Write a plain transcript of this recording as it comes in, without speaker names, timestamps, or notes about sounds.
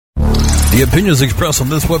The opinions expressed on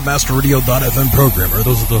this WebmasterRadio.fm program are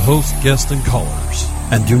those of the host, guests, and callers,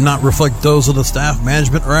 and do not reflect those of the staff,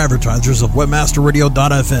 management, or advertisers of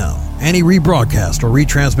WebmasterRadio.fm. Any rebroadcast or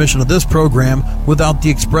retransmission of this program without the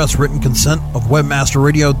express written consent of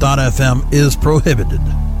WebmasterRadio.fm is prohibited.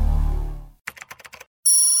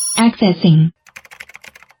 Accessing.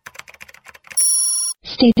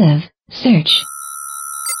 State of search.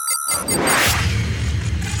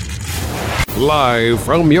 Live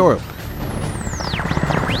from Europe.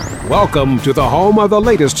 Welcome to the home of the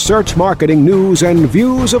latest search marketing news and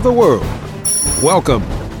views of the world. Welcome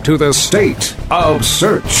to the State of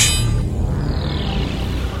Search.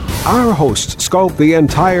 Our hosts scope the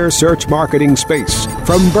entire search marketing space,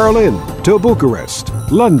 from Berlin to Bucharest,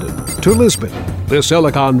 London to Lisbon, the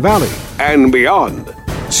Silicon Valley, and beyond.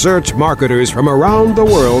 Search marketers from around the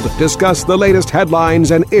world discuss the latest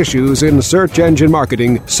headlines and issues in search engine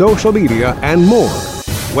marketing, social media, and more.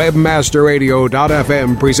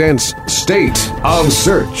 WebmasterRadio.fm presents State of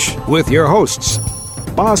Search with your hosts,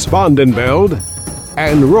 Bas Vandenbeld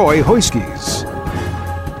and Roy Huiskes.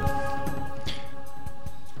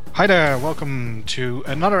 Hi there, welcome to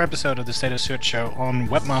another episode of the State of Search show on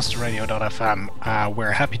WebmasterRadio.fm.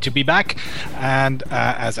 We're happy to be back, and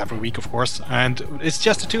as every week, of course. And it's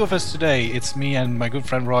just the two of us today. It's me and my good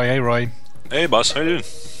friend Roy. Hey, Roy. Hey, Bas. How you doing?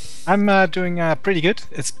 I'm doing pretty good.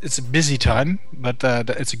 It's a busy time, but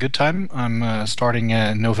it's a good time. I'm starting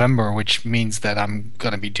November, which means that I'm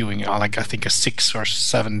gonna be doing I think a 6 or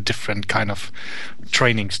 7 different kind of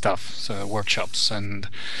training stuff, so workshops and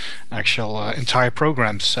actual entire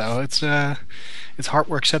programs. So it's hard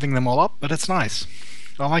work setting them all up, but it's nice.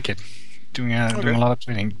 I like it. Doing a lot of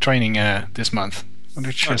training this month,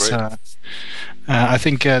 which is I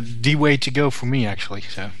think the way to go for me actually.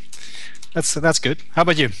 So that's good. How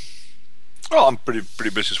about you? Well, I'm pretty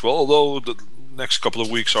busy as well. Although the next couple of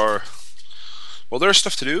weeks are, well, there's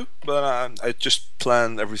stuff to do, but I just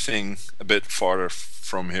planned everything a bit farther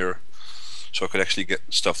from here, so I could actually get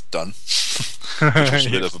stuff done,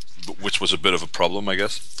 which was a bit of a problem, I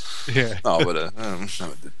guess. Yeah. No, but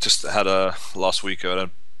just had last week I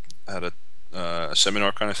had a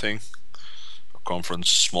seminar kind of thing, a conference,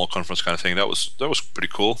 small conference kind of thing. That was pretty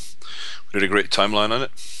cool. We did a great timeline on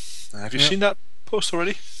it. Have you seen that post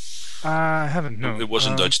already? I haven't. No. It was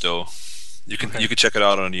in Dutch though. You can check it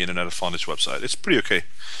out on the Internet Advantage website. It's pretty okay.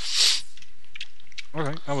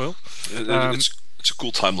 Okay, I will. It's a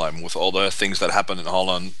cool timeline with all the things that happen in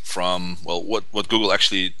Holland. From what Google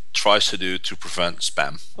actually tries to do to prevent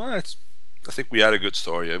spam. Well, I think we had a good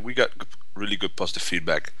story. We got really good positive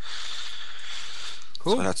feedback.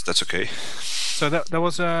 Cool. So that's okay. So there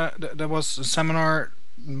was a seminar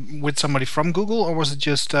with somebody from Google, or was it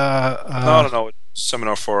just No, it's a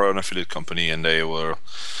seminar for an affiliate company, and they were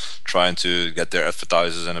trying to get their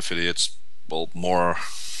advertisers and affiliates more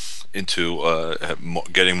into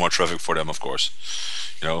getting more traffic for them, of course.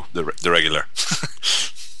 You know, the regular.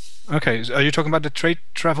 Okay, so are you talking about the trade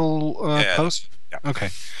travel post? Yeah.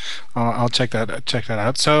 Okay, I'll check that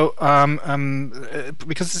out. So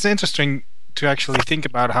because it's interesting to actually think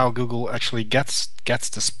about how Google actually gets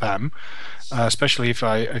the spam, especially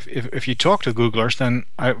if you talk to Googlers, then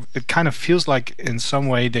it kind of feels like in some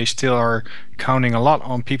way they still are counting a lot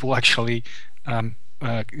on people actually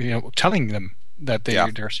telling them that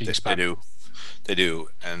they're seeing spam. They do,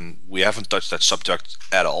 and we haven't touched that subject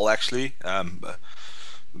at all actually.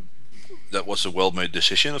 That was a well-made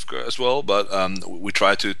decision as well, but we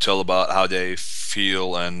try to tell about how they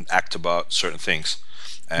feel and act about certain things.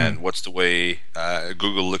 And what's the way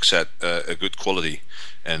Google looks at a good quality,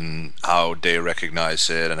 and how they recognize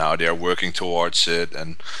it, and how they are working towards it,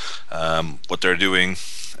 and what they're doing,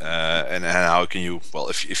 and how can you,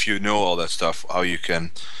 if you know all that stuff, how you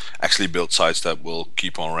can actually build sites that will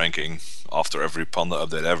keep on ranking after every Panda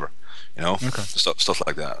update ever. You know, stuff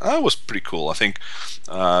like that. That was pretty cool. I think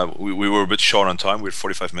we were a bit short on time. We had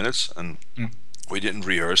 45 minutes, and we didn't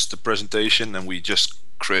rehearse the presentation, and we just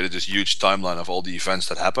created this huge timeline of all the events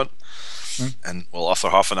that happened. And after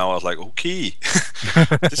half an hour I was like, okay,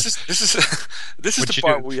 this is the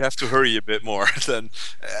part where we have to hurry a bit more than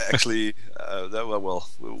actually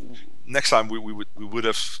next time we would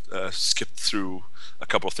have skipped through a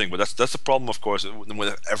couple of things, but that's the problem, of course,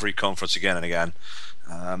 with every conference again and again.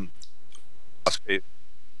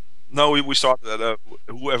 No, we started at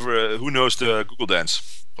who knows the Google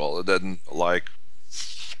dance. Well, then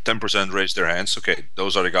 10% raised their hands. Okay,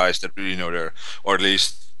 those are the guys that really know or at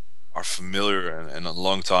least are familiar and a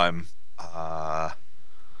long time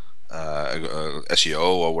SEO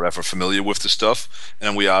or whatever, familiar with the stuff. And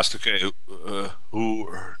then we asked, okay, who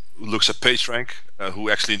looks at PageRank, who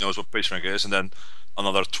actually knows what PageRank is, and then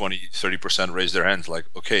another 20-30% raised their hands. Like,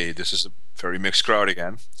 okay, this is a very mixed crowd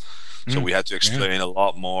again. So we had to explain a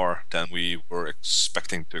lot more than we were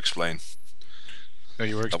expecting to explain. So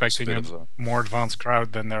you were expecting a more advanced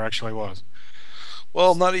crowd than there actually was.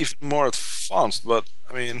 Well, not even more advanced, but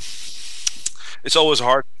I mean, it's always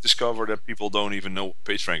hard to discover that people don't even know what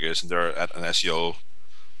PageRank is, and they're at an SEO.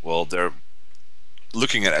 Well, they're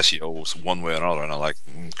looking at SEO one way or another, and I'm like,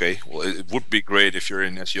 okay, well, it would be great if you're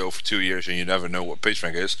in SEO for 2 years and you never know what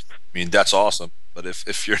PageRank is. I mean, that's awesome. But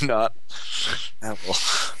if you're not, well.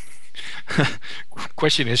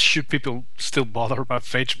 Question is, should people still bother about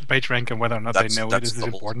PageRank and whether or not they know it is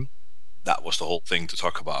important? That was the whole thing to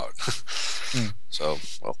talk about. So,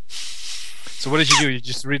 well. So what did you do? You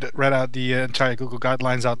just read out the entire Google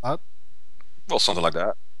guidelines out loud? Well, something like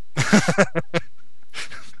that.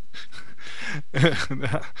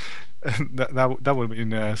 that would have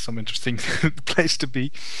been some interesting place to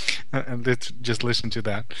be, and let's just listen to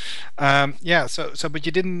that. But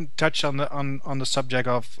you didn't touch on the subject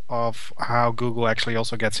of how Google actually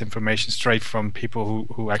also gets information straight from people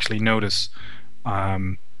who actually notice.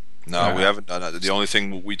 No, we haven't done that. The only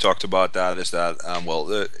thing we talked about that is that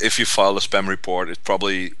if you file a spam report,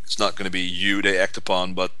 it's not going to be you they act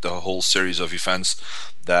upon, but the whole series of events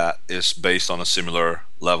that is based on a similar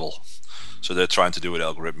level. So they're trying to do it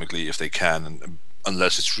algorithmically if they can, and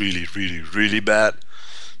unless it's really, really, really bad.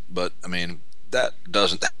 But I mean, that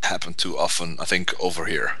doesn't happen too often, I think, over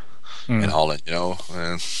here in Holland, and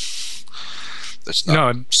that's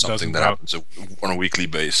not something that happens on a weekly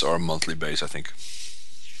base or a monthly base, I think.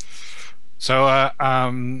 So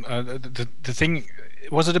the thing,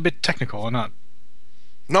 was it a bit technical or not?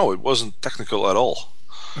 No, it wasn't technical at all.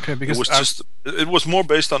 Okay, because it was more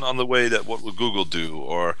based on the way that what would Google do,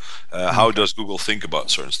 or how does Google think about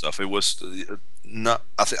certain stuff. It was not.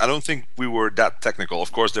 I don't think we were that technical.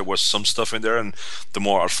 Of course, there was some stuff in there, and the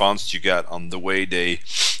more advanced you get on the way they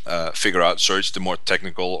figure out search, the more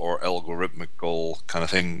technical or algorithmical kind of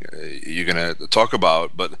thing you're gonna talk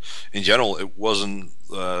about. But in general, it wasn't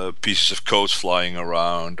pieces of code flying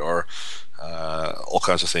around or all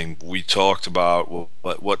kinds of things. We talked about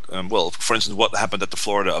for instance, what happened at the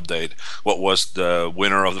Florida update. What was the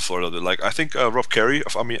winner of the Florida update? Like, I think Rob Carey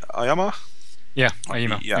of Ayama. Yeah,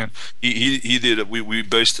 Ayama. Yeah. He did. We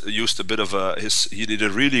used a bit of he did a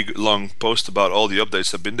really long post about all the updates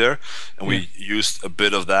that have been there, and we used a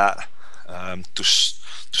bit of that to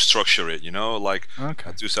structure it. Like in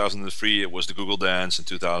 2003 it was the Google Dance, in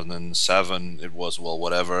 2007 it was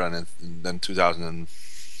whatever, and then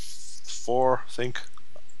 2004, I think,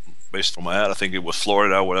 based from my head, I think it was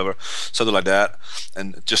Florida, whatever, something like that,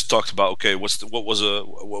 and just talked about what was a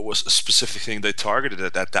specific thing they targeted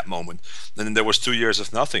at that moment. And then there was 2 years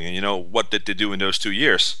of nothing, and what did they do in those 2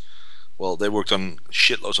 years? Well, they worked on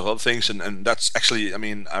shitloads of other things, and that's actually, I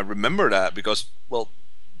mean, I remember that because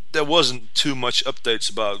there wasn't too much updates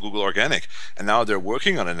about Google Organic, and now they're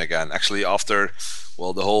working on it again. Actually, after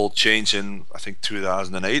the whole change in, I think,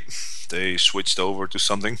 2008, they switched over to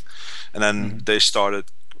something, and then they started.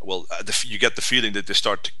 You get the feeling that they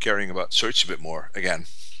start caring about search a bit more again,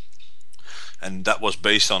 and that was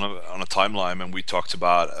based on a timeline. And we talked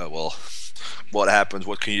about what happens,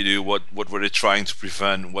 what can you do, what were they trying to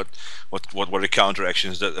prevent, what were the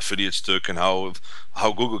counteractions that affiliates took, and how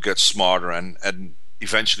Google gets smarter, and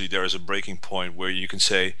eventually there is a breaking point where you can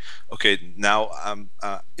say, okay, now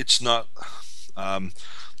it's not the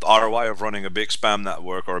ROI of running a big spam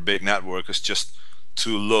network or a big network is just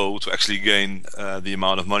too low to actually gain the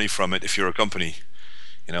amount of money from it if you're a company.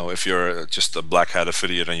 If you're just a black hat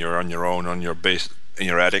affiliate and you're on your own, on your base, in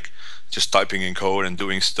your attic, just typing in code and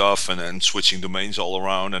doing stuff and switching domains all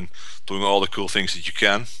around and doing all the cool things that you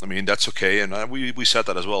can. I mean, that's okay, and we said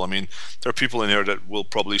that as well. I mean, there are people in here that will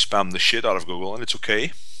probably spam the shit out of Google, and it's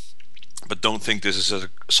okay, but don't think this is a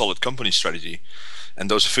solid company strategy. And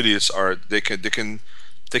those affiliates they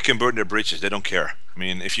can burn their bridges. They don't care. I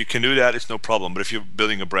mean, if you can do that, it's no problem. But if you're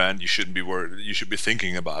building a brand, you shouldn't be worried. You should be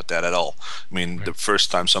thinking about that at all. I mean, The first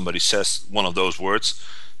time somebody says one of those words,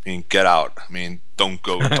 I mean, get out. I mean, don't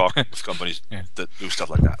go talk with companies that do stuff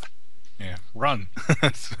like that. Yeah, run.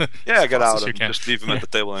 Yeah, get out and just leave them at the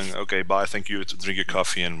table and okay, bye, thank you, to drink your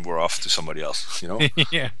coffee, and we're off to somebody else.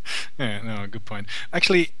 Yeah, no, good point.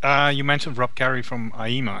 Actually, you mentioned Rob Carey from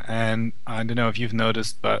Ayama, and I don't know if you've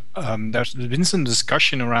noticed, but there's been some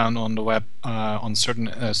discussion around on the web on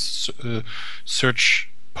certain search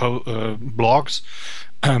blogs,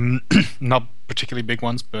 not particularly big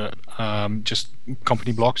ones, but just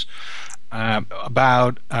company blogs,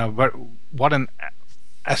 about what an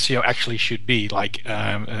SEO actually should be. Like,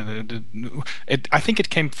 I think it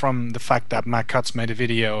came from the fact that Matt Cutts made a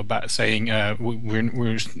video about saying we're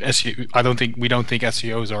SEO. We don't think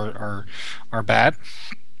SEOs are bad.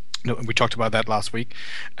 No, we talked about that last week,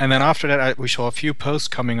 and then after that, we saw a few posts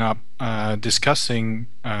coming up discussing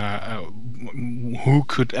who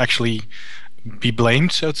could actually be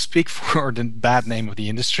blamed, so to speak, for the bad name of the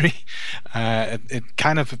industry. It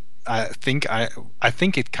kind of, I think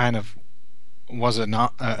it kind of was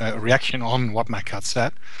a reaction on what Matt Cutts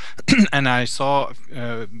said, and I saw,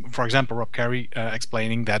 for example, Rob Carey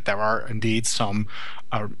explaining that there are indeed some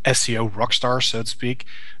SEO rock stars, so to speak.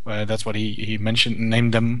 That's what he mentioned,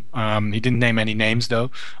 named them. He didn't name any names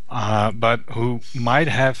though, but who might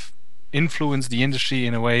have influenced the industry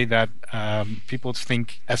in a way that people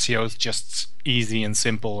think SEO is just easy and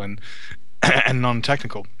simple and and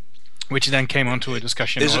non-technical, which then came onto a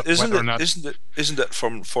discussion whether or not. Isn't that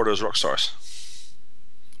for those rock stars?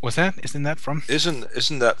 What's that? Isn't that from?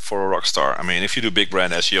 Isn't that for a rock star? I mean, if you do big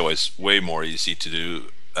brand SEO, it's way more easy to do.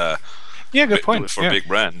 Yeah, good point. For a big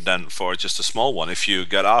brand than for just a small one. If you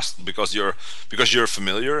get asked because you're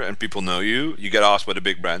familiar and people know you, you get asked by the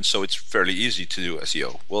big brand, so it's fairly easy to do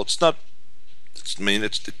SEO. Well, it's not.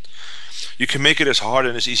 You can make it as hard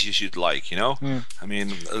and as easy as you'd like. Yeah. I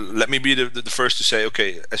mean, let me be the first to say,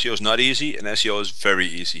 okay, SEO is not easy and SEO is very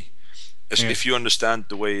easy. If you understand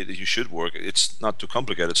the way that you should work, it's not too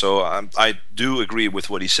complicated. So I do agree with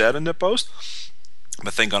what he said in that post. But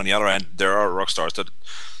I think on the other hand, there are rock stars that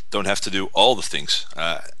don't have to do all the things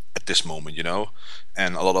at this moment,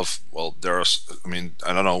 and a lot of, I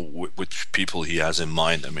don't know which people he has in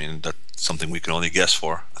mind. I mean, that's something we can only guess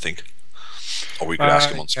for, I think. Or we could ask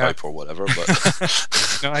him on Skype or whatever.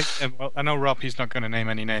 But no, I know Rob. He's not going to name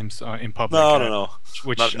any names in public. No.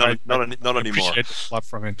 Which not anymore. Appreciate a lot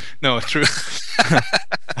from him. No, true.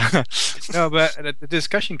 No, but the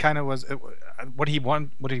discussion kind of was what he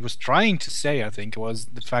was trying to say. I think was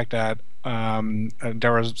the fact that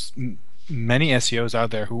there was many SEOs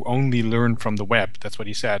out there who only learn from the web. That's what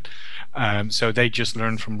he said. So they just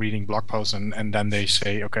learn from reading blog posts, and then they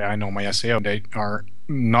say, okay, I know my SEO. They are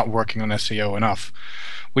not working on SEO enough,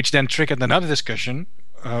 which then triggered another discussion,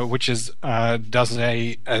 which is does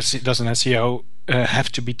an SEO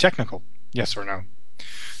have to be technical? Yes or no?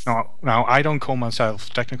 Now I don't call myself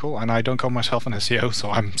technical, and I don't call myself an SEO, so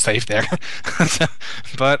I'm safe there.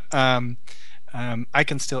 But I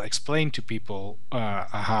can still explain to people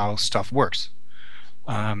how stuff works.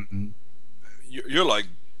 You're like,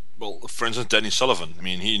 well, for instance, Danny Sullivan. I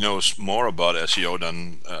mean, he knows more about SEO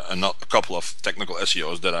than not a couple of technical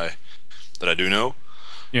SEOs that I do know.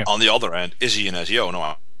 Yeah. On the other hand, is he an SEO? No,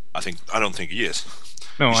 I don't think he is.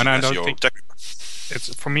 No, He's and I don't SEO think technical.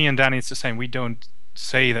 it's for me and Danny. It's the same. We don't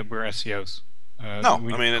say that we're SEOs. No,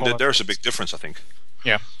 I mean, there's a big difference, I think.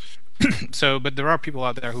 Yeah. So, but there are people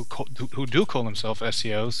out there who do call themselves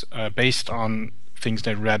SEOs based on things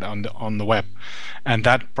they read on the web, and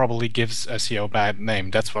that probably gives SEO a bad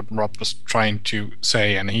name. That's what Rob was trying to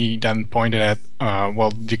say, and he then pointed at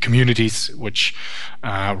the communities which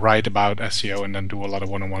write about SEO and then do a lot of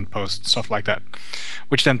one-on-one posts, stuff like that,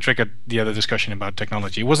 which then triggered the other discussion about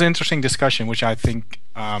technology. It was an interesting discussion, which I think.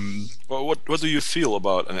 Well, what do you feel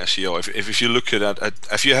about an SEO? If you look at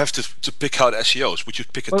if you have to pick out SEOs, would you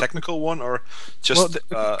pick a technical one or just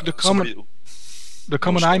the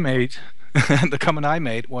comment I made? The comment I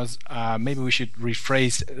made was maybe we should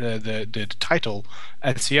rephrase the title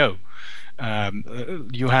SEO.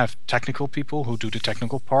 You have technical people who do the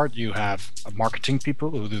technical part. You have marketing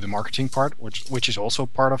people who do the marketing part, which is also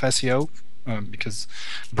part of SEO. Because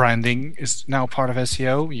branding is now part of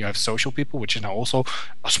SEO. You have social people, which is now also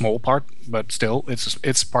a small part, but still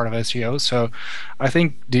it's part of SEO. So I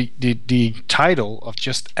think the title of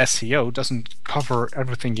just SEO doesn't cover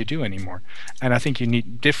everything you do anymore. And I think you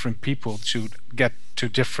need different people to get to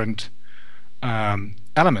different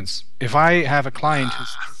elements. If I have a client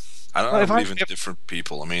who's I don't believe in different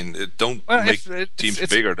people. I mean, don't make teams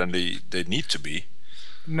bigger than they need to be.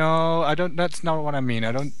 No, I don't. That's not what I mean.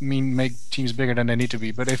 I don't mean make teams bigger than they need to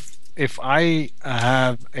be. But if I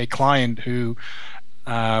have a client who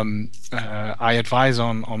I advise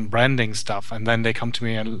on branding stuff, and then they come to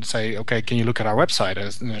me and say, "Okay, can you look at our website?"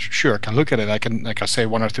 Sure, I can look at it. I can, like I say,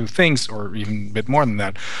 one or two things, or even a bit more than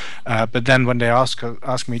that. But then when they ask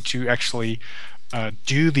me to actually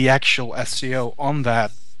do the actual SEO on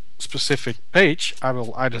that specific page, I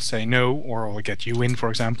will either say no, or I'll get you in, for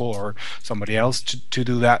example, or somebody else to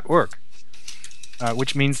do that work,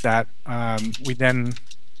 which means that we then,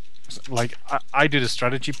 like, I do the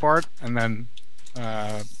strategy part, and then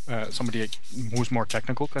somebody who's more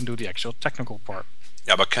technical can do the actual technical part.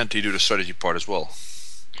 Yeah, but can't he do the strategy part as well?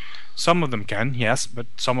 Some of them can, yes, but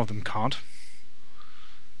some of them can't.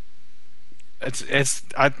 It's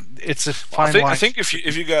a fine line. I think if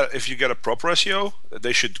you get a proper SEO,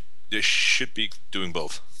 they should be doing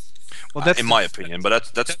both. Well, that's in my opinion,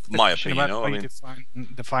 but that's my opinion. About how you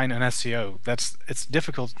define an SEO. It's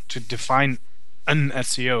difficult to define an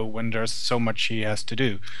SEO when there's so much he has to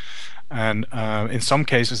do, and in some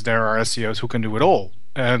cases there are SEOs who can do it all,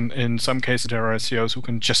 and in some cases there are SEOs who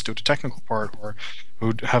can just do the technical part or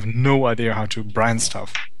who have no idea how to brand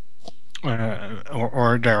stuff.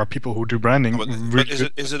 Or there are people who do branding. But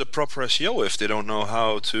is it a proper SEO if they don't know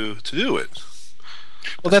how to do it?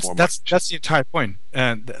 Well, that's the entire point.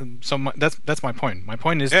 That's my point. My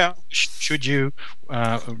point is, should you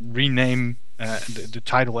rename the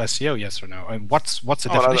title SEO? Yes or no? And what's the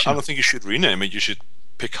definition? I don't think you should rename it. You should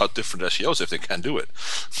pick out different SEOs if they can do it.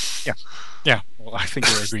 Yeah. Well, I think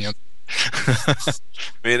we agree on.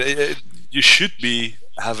 I mean, you should be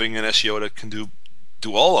having an SEO that can do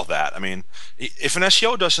all of that. I mean, if an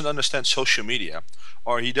SEO doesn't understand social media,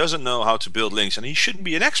 or he doesn't know how to build links, and he shouldn't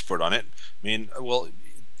be an expert on it. I mean, well,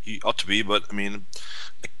 he ought to be, but I mean,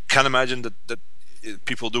 I can't imagine that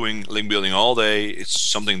people doing link building all day, it's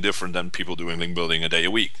something different than people doing link building a day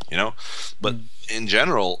a week, you know? But in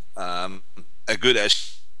general, a good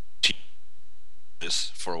SEO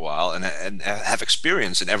is for a while and have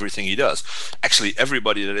experience in everything he does. Actually,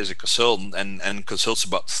 everybody that is a consultant and consults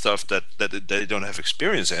about stuff that they don't have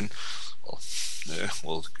experience in,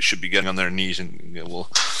 well, should be getting on their knees and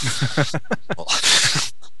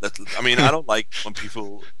I mean, I don't like when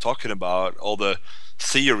people talking about all the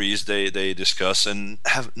theories they discuss and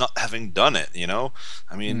not having done it. You know,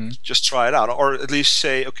 I mean, just try it out, or at least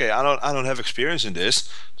say, okay, I don't have experience in this.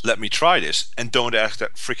 Let me try this, and don't ask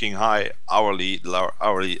that freaking high hourly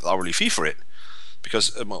fee for it,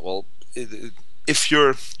 because if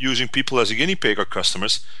you're using people as a guinea pig or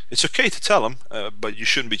customers, it's okay to tell them, but you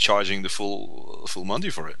shouldn't be charging the full money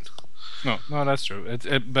for it. No, that's true.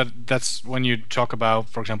 But that's when you talk about,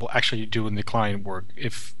 for example, actually doing the client work.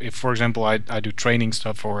 If for example, I do training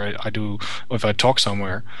stuff, or if I talk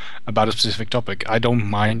somewhere about a specific topic, I don't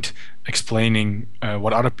mind explaining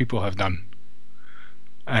what other people have done,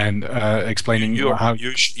 and explaining how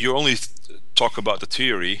you only talk about the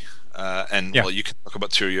theory. Well, you can talk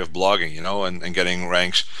about theory of blogging, you know, and getting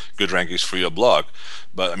good rankings for your blog.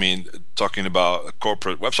 But I mean, talking about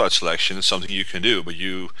corporate website selection is something you can do. But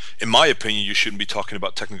in my opinion, you shouldn't be talking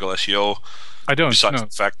about technical SEO. I don't. Besides the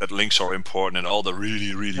fact that links are important and all the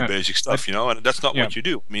really, really basic stuff, you know, and that's not what you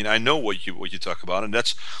do. I mean, I know what you talk about, and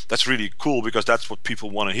that's really cool, because that's what people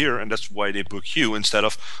want to hear, and that's why they book you instead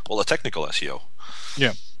of a technical SEO.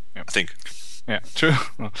 Yeah. I think. Yeah, true.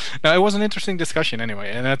 Well, now, it was an interesting discussion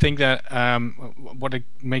anyway, and I think that what it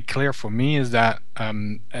made clear for me is that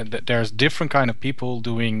there's different kind of people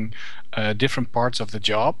doing different parts of the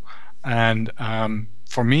job, and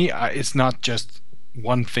for me, it's not just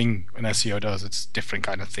one thing an SEO does; it's different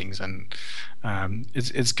kind of things, and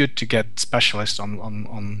it's good to get specialists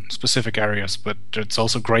on specific areas, but it's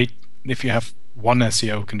also great if you have one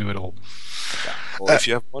SEO who can do it all. Yeah. Well, if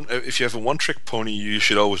you have a one-trick pony, you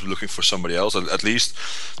should always be looking for somebody else. At least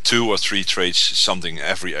 2 or 3 trades, something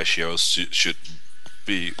every SEO should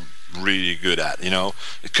be really good at. You know,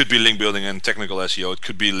 it could be link building and technical SEO. It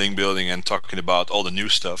could be link building and talking about all the new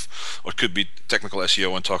stuff, or it could be technical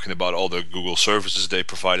SEO and talking about all the Google services they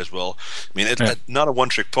provide as well. I mean, it's not a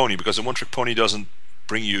one-trick pony, because a one-trick pony doesn't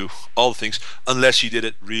bring you all the things unless you did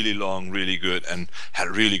it really long, really good, and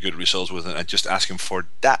had really good results with it, and just ask him for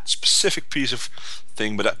that specific piece of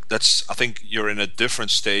thing. But that's, I think you're in a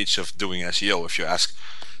different stage of doing SEO if you ask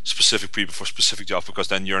specific people for specific jobs, because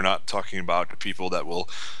then you're not talking about the people that will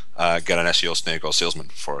get an SEO snake or salesman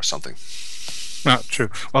for something. No, true.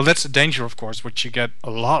 Well, that's the danger, of course, which you get a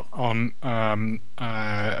lot on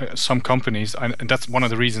some companies, and that's one of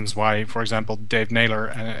the reasons why, for example, Dave Naylor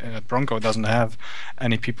at Bronco doesn't have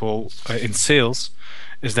any people in sales,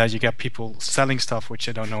 is that you get people selling stuff which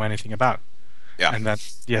they don't know anything about. Yeah. And that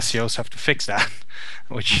the SEOs have to fix that,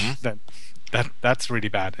 which that's really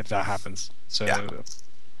bad if that happens. So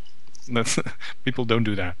people don't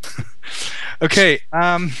do that. Okay,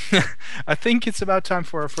 I think it's about time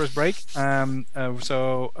for our first break.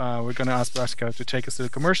 So we're going to ask Brasco to take us to the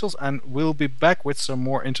commercials, and we'll be back with some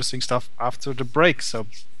more interesting stuff after the break. So,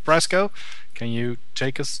 Brasco, can you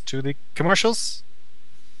take us to the commercials?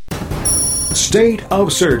 State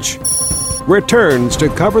of Search returns to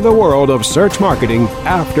cover the world of search marketing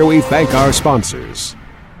after we thank our sponsors.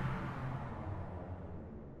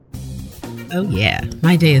 Oh yeah,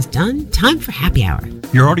 my day is done. Time for happy hour.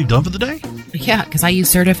 You're already done for the day? Yeah, because I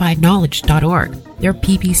use CertifiedKnowledge.org. Their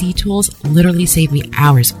PPC tools literally save me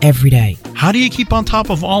hours every day. How do you keep on top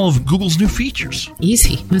of all of Google's new features?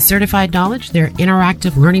 Easy. With Certified Knowledge, their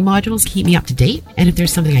interactive learning modules keep me up to date, and if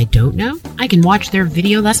there's something I don't know, I can watch their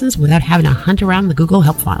video lessons without having to hunt around the Google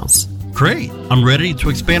Help files. Great. I'm ready to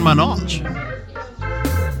expand my knowledge.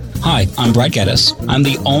 Hi, I'm Brad Geddes. I'm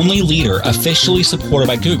the only leader officially supported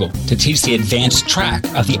by Google to teach the advanced track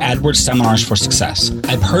of the AdWords Seminars for Success.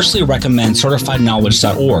 I personally recommend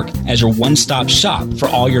CertifiedKnowledge.org as your one-stop shop for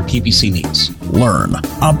all your PPC needs. Learn,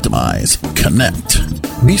 optimize, connect.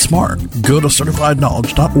 Be smart. Go to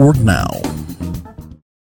CertifiedKnowledge.org now.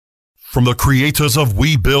 From the creators of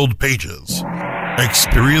We Build Pages,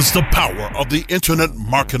 experience the power of the Internet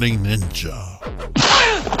Marketing Ninja.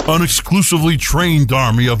 An exclusively trained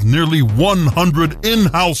army of nearly 100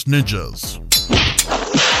 in-house ninjas.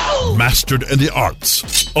 Mastered in the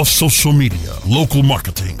arts of social media, local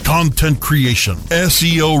marketing, content creation,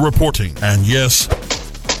 SEO reporting, and yes,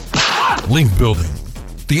 link building.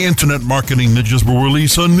 The Internet Marketing Ninjas will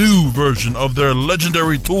release a new version of their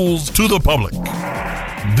legendary tools to the public.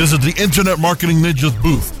 Visit the Internet Marketing Ninjas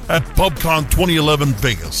booth at PubCon 2011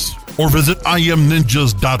 Vegas or visit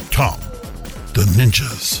imninjas.com. The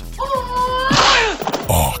ninjas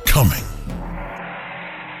are coming.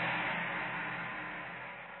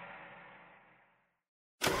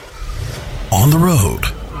 On the road.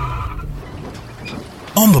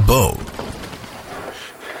 On the boat.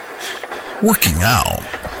 Working out.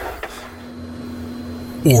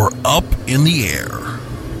 Or up in the air.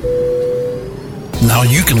 Now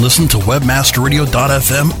you can listen to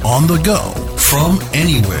WebmasterRadio.fm on the go from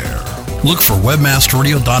anywhere. Look for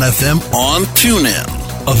WebmasterRadio.fm on TuneIn.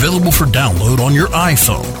 Available for download on your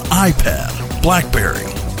iPhone, iPad, BlackBerry,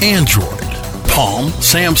 Android, Palm,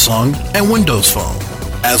 Samsung, and Windows Phone,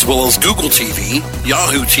 as well as Google TV,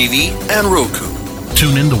 Yahoo TV, and Roku.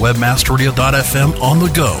 Tune in to WebmasterRadio.fm on the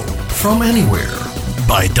go from anywhere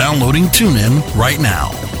by downloading TuneIn right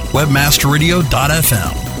now.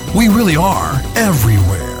 WebmasterRadio.fm. We really are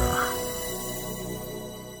everywhere.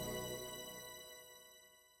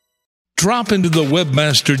 Drop into the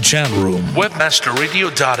Webmaster chat room.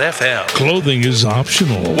 WebmasterRadio.fm. Clothing is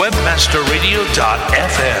optional.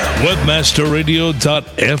 WebmasterRadio.fm.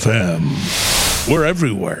 WebmasterRadio.fm. We're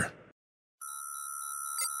everywhere.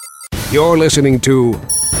 You're listening to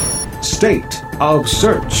State of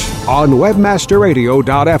Search on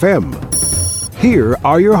WebmasterRadio.fm. Here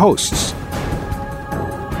are your hosts.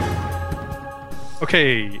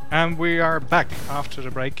 Okay, and we are back after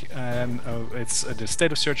the break, and it's the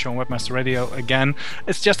State of Search on Webmaster Radio again.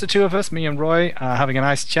 It's just the two of us, me and Roy, having a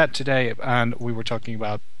nice chat today, and we were talking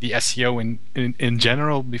about the SEO in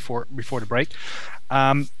general before the break.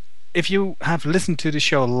 If you have listened to the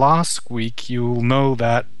show last week, you'll know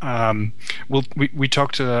that we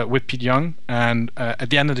talked with Pete Young, and at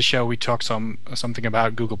the end of the show we talked something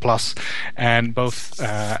about Google Plus, and both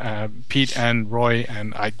Pete and Roy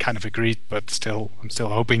and I kind of agreed, but I'm still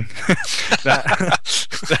hoping that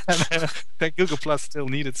Google Plus still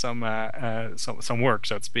needed some work,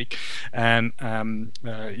 so to speak, and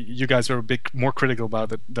you guys were a bit more critical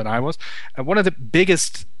about it than I was. One of the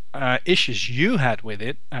biggest issues you had with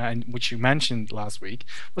it, and which you mentioned last week,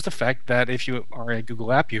 was the fact that if you are a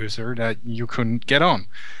Google app user, that you couldn't get on.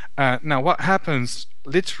 Now, what happens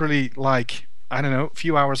literally, like, I don't know, a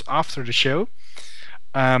few hours after the show,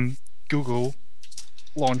 Google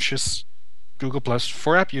launches Google Plus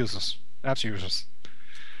for apps users.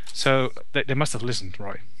 So they must have listened,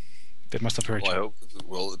 Roy. They must have heard you.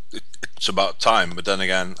 It's about time, but then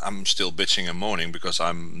again, I'm still bitching and moaning because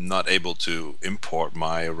I'm not able to import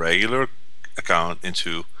my regular account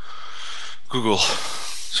into Google.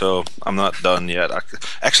 So I'm not done yet. I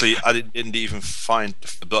didn't even find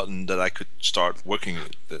the button that I could start working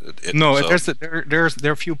it. No, so. there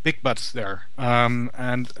are a few big buts there,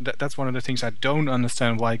 and that's one of the things I don't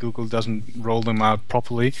understand why Google doesn't roll them out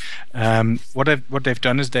properly. What they've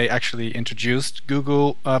done is they actually introduced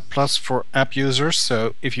Google Plus for app users.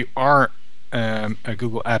 So if you are a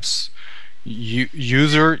Google Apps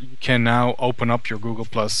user, you can now open up your Google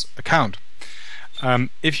Plus account.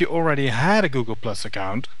 If you already had a Google Plus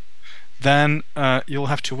account, then you'll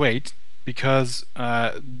have to wait because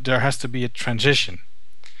there has to be a transition.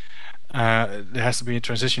 There has to be a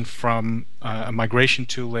transition from a migration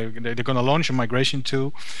tool. They're going to launch a migration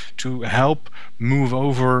tool to help move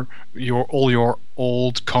over all your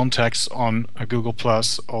old contacts on Google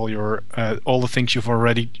Plus, all the things you've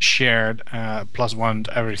already shared, plus one,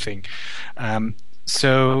 everything.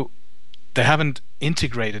 So they haven't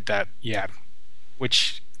integrated that yet,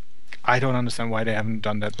 which I don't understand why they haven't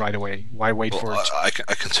done that right away. Why wait for it? I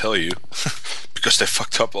can tell you, because they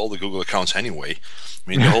fucked up all the Google accounts anyway. I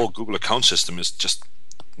mean, the whole Google account system is just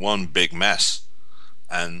one big mess,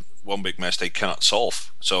 and one big mess they cannot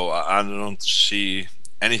solve. So I don't see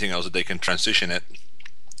anything else that they can transition it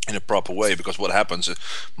in a proper way, because what happens is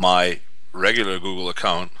my regular Google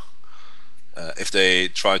account, if they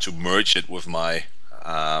try to merge it with my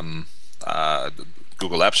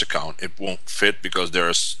Google Apps account, it won't fit because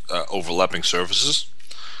there's overlapping services.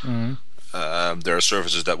 There are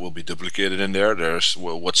services that will be duplicated in there. There's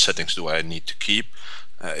what settings do I need to keep?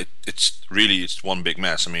 It's one big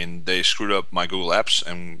mess. I mean, they screwed up my Google Apps,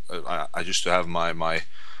 and I used to have my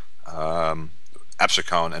Apps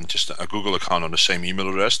account and just a Google account on the same email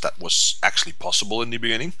address. That was actually possible in the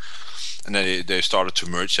beginning, and then they started to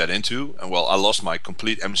merge that into. And well, I lost my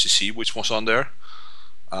complete MCC, which was on there.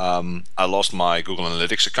 I lost my Google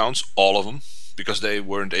Analytics accounts, all of them, because they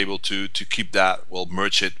weren't able to keep that,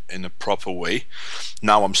 merge it in a proper way.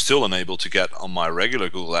 Now I'm still unable to get on my regular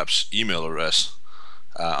Google Apps email address.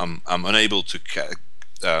 I'm unable to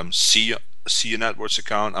see an AdWords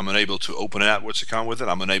account. I'm unable to open an AdWords account with it.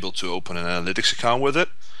 I'm unable to open an Analytics account with it.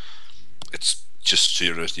 It's just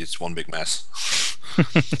seriously, it's one big mess.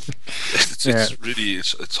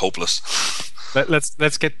 It's hopeless.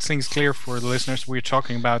 Let's get things clear for the listeners. We're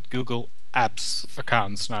talking about Google Apps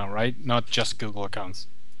accounts now, right? Not just Google accounts.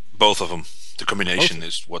 Both of them. The combination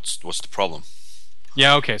is what's the problem.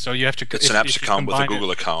 Yeah. Okay. So you have to. It's an Apps account with a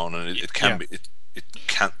Google account, and it can be. It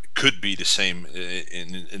could be the same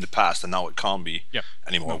in the past, and now it can't be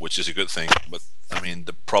anymore, which is a good thing. But I mean,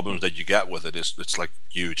 the problems that you get with it's like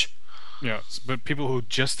huge. Yeah, but people who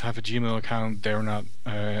just have a Gmail account, they're not.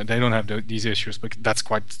 They don't have these issues, but that's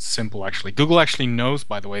quite simple actually. Google actually knows,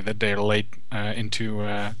 by the way, that they're late into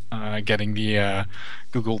getting the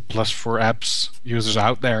Google Plus for Apps users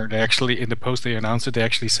out there. They actually, in the post they announced it, they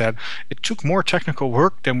actually said it took more technical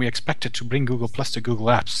work than we expected to bring Google Plus to Google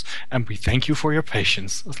Apps, and we thank you for your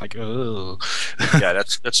patience. It's like, oh. Yeah,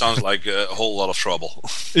 that sounds like a whole lot of trouble.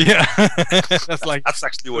 Yeah, that's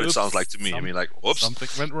actually what it sounds like to me. I mean, like, whoops, something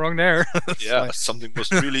went wrong there. Yeah, something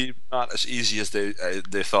was really not as easy as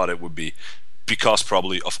they thought it would be, because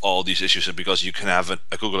probably of all these issues, and because you can have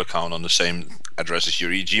a Google account on the same address as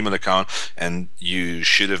your Gmail account, and you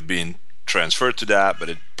should have been transferred to that, but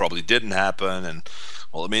it probably didn't happen. And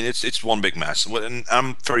well, I mean, it's one big mess, and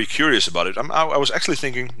I'm very curious about it. I was actually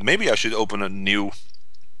thinking maybe I should open a new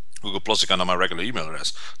Google Plus account on my regular email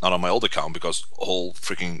address, not on my old account, because whole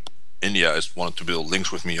freaking India is wanting to build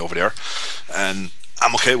links with me over there, and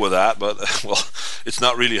I'm okay with that, but well, it's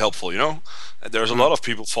not really helpful, you know. There's a lot of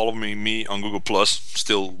people following me on Google Plus,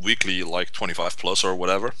 still weekly, like 25 plus or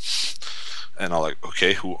whatever. And I'm like,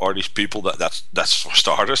 okay, who are these people? That's for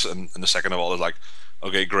starters. And the second of all is like,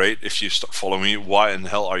 okay, great. If you start following me, why in the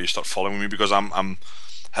hell are you start following me? Because I'm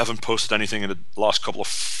haven't posted anything in the last couple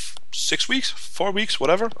of 6 weeks, 4 weeks,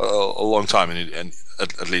 whatever, a long time, and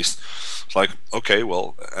at least it's like, okay,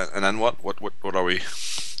 well, and then what are we?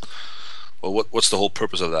 Well, what's the whole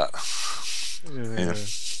purpose of that?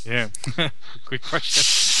 Yeah. Quick question.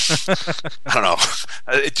 I don't know.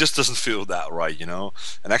 It just doesn't feel that right, you know.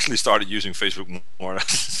 And actually started using Facebook more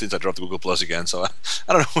since I dropped Google Plus again. So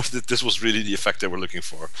I don't know if this was really the effect they were looking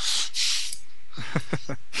for.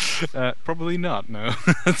 Probably not. No.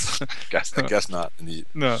 I guess not. Indeed.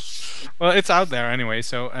 No. Well, it's out there anyway.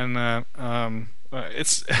 So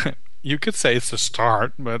it's. You could say it's a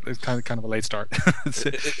start, but it's kind of a late start.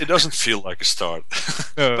 It doesn't feel like a start.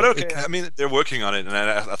 But okay, I mean, they're working on it, and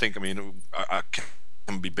I think, I mean, I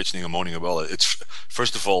can be bitching and moaning about it. It's,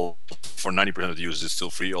 first of all, for 90% of the users, it's still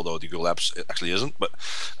free, although the Google Apps it actually isn't. But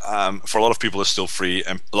for a lot of people, it's still free,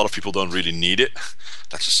 and a lot of people don't really need it.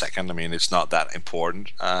 That's a second. I mean, it's not that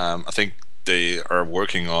important. I think they are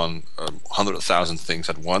working on 100,000 things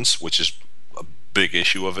at once, which is a big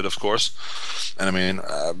issue of it, of course. And I mean,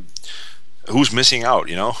 who's missing out?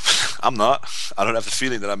 You know, I'm not. I don't have the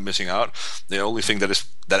feeling that I'm missing out. The only thing that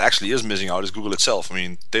actually is missing out is Google itself. I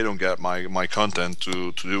mean, they don't get my content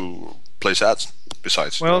to do place ads.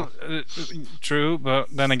 Besides, well, true, but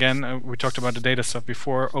then again, we talked about the data stuff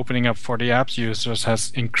before. Opening up for the apps users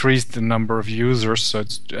has increased the number of users, so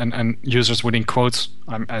it's and users within quotes.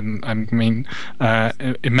 I mean,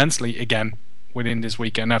 immensely again within this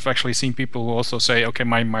week. And I've actually seen people who also say, okay,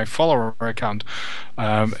 my follower account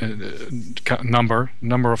number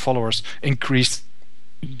of followers increased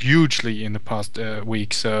hugely in the past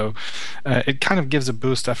week. So it kind of gives a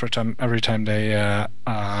boost every time they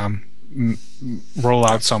roll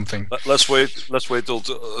out something. Let's wait till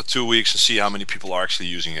 2 weeks and see how many people are actually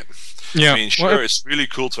using it. Yeah, I mean, sure, it's really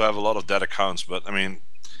cool to have a lot of dead accounts, but I mean,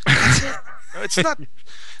 It's not.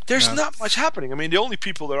 There's not much happening. I mean, the only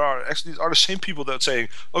people that are actually are the same people that are saying,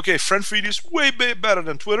 okay, friend feed is way better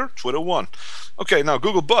than Twitter. Twitter won. Okay, now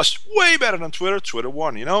Google Buzz, way better than Twitter. Twitter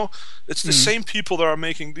won. You know, it's the same people that are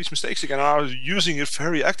making these mistakes again and are using it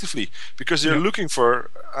very actively because they're looking for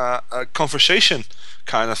a conversation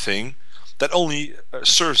kind of thing that only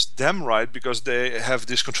serves them right because they have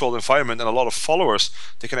this controlled environment and a lot of followers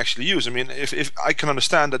they can actually use. I mean, if I can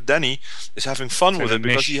understand that Danny is having fun with it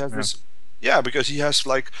because he has this. Yeah, because he has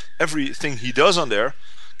like everything he does on there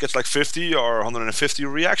gets like 50 or 150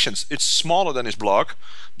 reactions. It's smaller than his blog,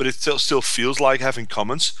 but it still feels like having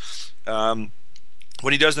comments. When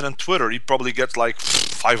he does it on Twitter, he probably gets like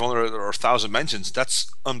 500 or 1,000 mentions.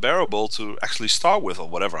 That's unbearable to actually start with, or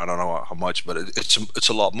whatever. I don't know how much, but it's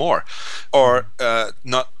a lot more, or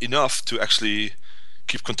not enough to actually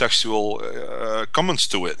keep contextual comments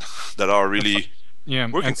to it that are really. Yeah,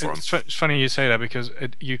 working for him. It's funny you say that because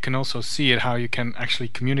you can also see it how you can actually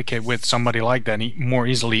communicate with somebody like Danny more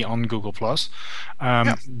easily on Google Plus.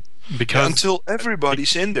 Because until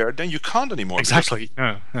everybody's in there, then you can't anymore. Exactly.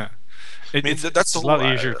 That's a lot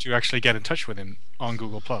easier to actually get in touch with him on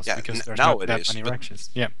Google Plus because there's not that many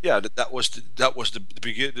reactions. Yeah. Yeah, that was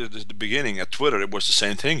the beginning at Twitter. It was the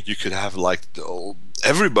same thing. You could have like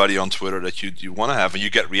everybody on Twitter that you want to have, and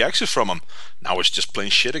you get reactions from them. Now it's just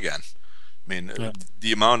plain shit again. I mean,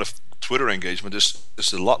 the amount of Twitter engagement is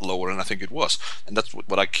a lot lower than I think it was, and that's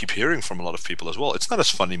what I keep hearing from a lot of people as well. It's not as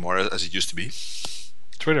fun anymore as it used to be.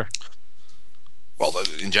 Twitter. Well,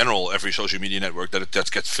 in general, every social media network that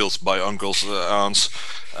gets filled by uncles, aunts,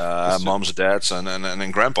 moms, dads,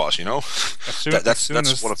 and grandpas. You know, that's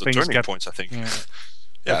one of the turning points, I think.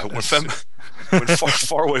 Yeah, when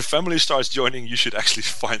far-away family starts joining, you should actually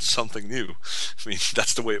find something new. I mean,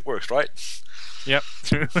 that's the way it works, right? Yep.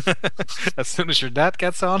 As soon as your dad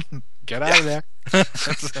gets on, get out of there.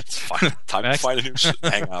 It's fine. Time to find a new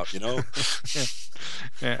hangout, you know?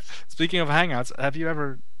 Yeah. Speaking of hangouts, have you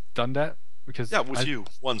ever done that? Because with you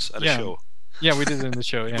once at a show. Yeah, we did it in the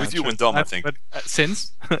show. Yeah, with you and Dom, I think. But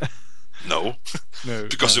since? No,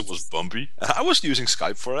 because it was bumpy. I was using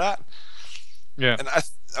Skype for that. Yeah. And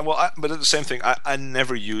but the same thing. I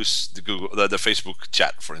never use the Facebook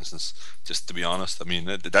chat, for instance. Just to be honest, I mean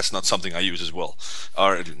that's not something I use as well,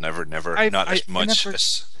 or never, not as much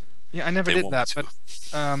as. Yeah, I never did that. But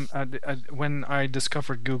when I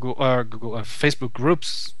discovered Google Facebook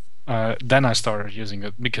groups, then I started using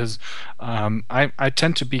it because I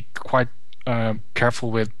tend to be quite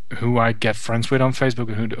careful with who I get friends with on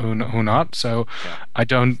Facebook and who not. So I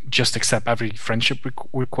don't just accept every friendship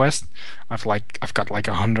request. I've got like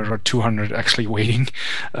 100 or 200 actually waiting,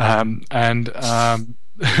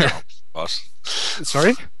 boss.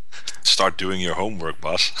 Sorry. Start doing your homework,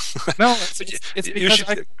 boss. No, it's you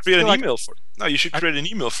should create an email for it. No, you should create an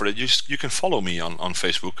email for it. You can follow me on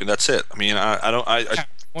Facebook, and that's it. I mean,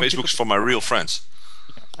 Facebook's for my real friends.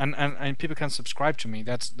 And people can subscribe to me.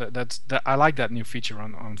 That's I like that new feature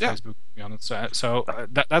on Facebook. To be honest, so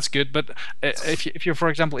that's good. But if you're, for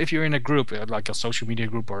example, if you're in a group like a social media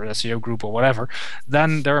group or an SEO group or whatever,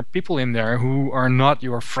 then there are people in there who are not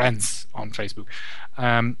your friends on Facebook,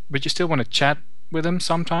 but you still want to chat with them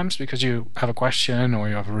sometimes because you have a question or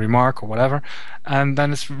you have a remark or whatever, and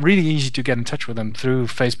then it's really easy to get in touch with them through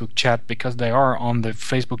Facebook chat because they are on the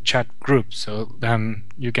Facebook chat group. So then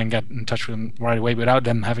you can get in touch with them right away without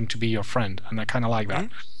them having to be your friend, and I kind of like that.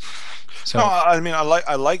 So no, I mean I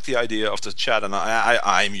like the idea of the chat, and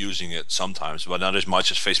I'm using it sometimes, but not as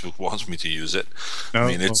much as Facebook wants me to use it. I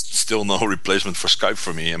mean, it's still no replacement for Skype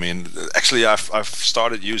for me. I mean, actually I've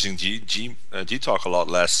started using Gtalk a lot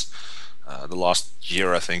less. The last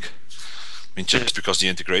year, I think. I mean, just because the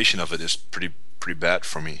integration of it is pretty bad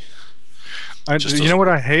for me. You know what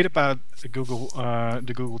I hate about the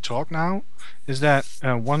Google Talk now is that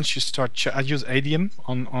once you start, I use Adium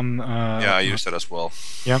on. I use that as well.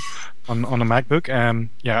 Yeah, on a MacBook.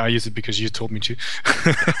 I use it because you told me to.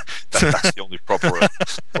 That's the only proper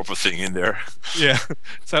thing in there. Yeah,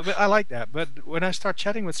 so I like that. But when I start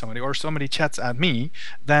chatting with somebody or somebody chats at me,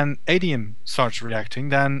 then Adium starts reacting.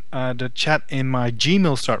 Then the chat in my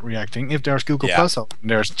Gmail start reacting. If there's Google Plus,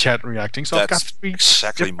 there's chat reacting. So that's I've got three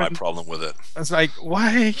exactly my problem with it. It's like,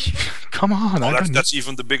 why? Come on. Well, that's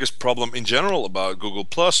even the biggest problem in general about Google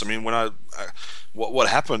Plus. I mean, when what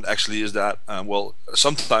happened actually is that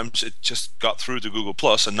sometimes it just got through to Google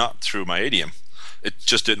Plus and not through my Adium. It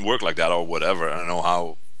just didn't work like that or whatever. I don't know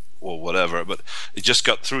how or whatever, but it just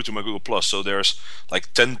got through to my Google Plus. So there's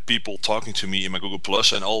like 10 people talking to me in my Google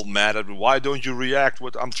Plus and all mad at me. Why don't you react?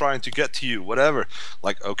 What I'm trying to get to you, whatever.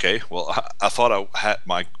 Like, okay, well, I thought I had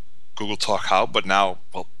my Google Talk out, but now,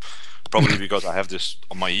 Probably because I have this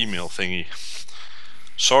on my email thingy.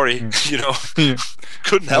 Sorry,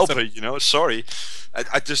 couldn't help it. Sorry.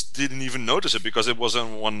 I just didn't even notice it because it was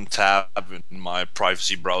in one tab in my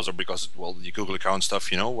privacy browser because, well, the Google account stuff,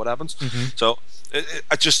 what happens. So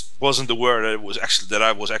I just wasn't aware that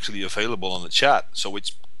I was actually available on the chat. So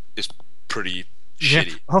it's pretty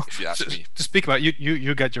shitty, if you ask me. To speak about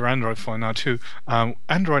you get your Android phone now too.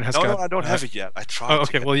 Android has No, I don't have it yet. I tried. Oh,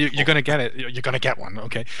 okay. Well, you're gonna get it. You're gonna get one.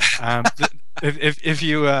 Okay. If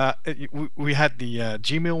you we had the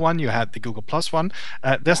Gmail one, you had the Google Plus one.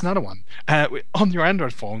 There's another one on your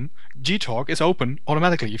Android phone. Gtalk is open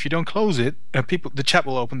automatically. If you don't close it, the chat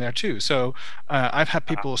will open there too. So I've had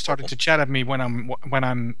people starting to chat at me when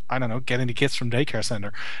I'm I don't know, getting the kids from daycare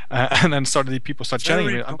center, and then people start chatting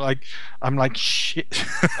at me. I'm like shit.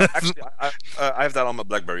 Actually, I have that on my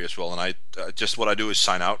BlackBerry as well, and I just what I do is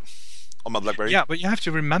sign out on my BlackBerry. Yeah, but you have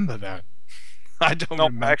to remember that. I don't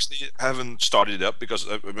remember. I actually haven't started it up because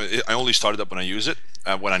I only start it up when I use it.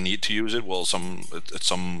 When I need to use it, well, at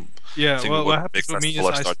some what happens for me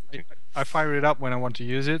is I fire it up when I want to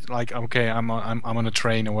use it. Like, okay, I'm on a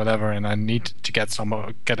train or whatever, and I need to get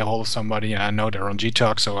a hold of somebody, and I know they're on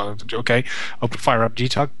Gtalk, so I'll fire up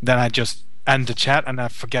Gtalk. Then I just end the chat, and I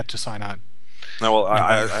forget to sign out. No, well,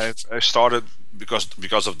 I started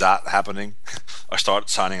because of that happening. I started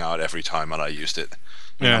signing out every time that I used it.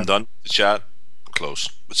 When I'm done the chat, close.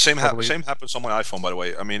 But same happens on my iPhone, by the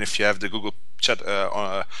way. I mean, if you have the Google Chat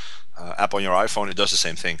app on your iPhone, it does the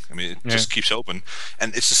same thing. I mean, it just keeps open,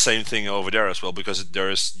 and it's the same thing over there as well because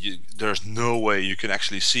there's no way you can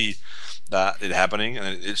actually see that it happening,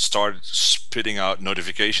 and it started spitting out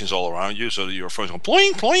notifications all around you, so your phone's going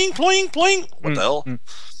ploing, ploing, ploing, ploing. What the hell?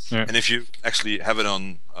 Yeah. And if you actually have it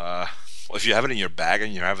on, if you have it in your bag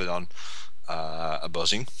and you have it on a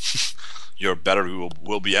buzzing, your battery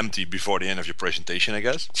will be empty before the end of your presentation, I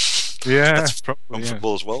guess. Yeah, that's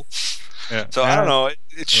comfortable as well. Yeah. So I don't know.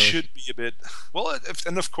 It should be a bit well,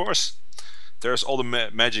 and of course, there's all the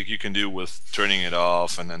magic you can do with turning it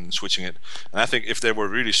off and then switching it. And I think if they were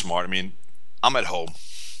really smart, I mean, I'm at home.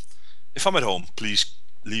 If I'm at home, please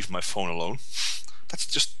leave my phone alone. That's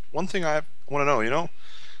just one thing I want to know.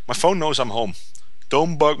 My phone knows I'm home.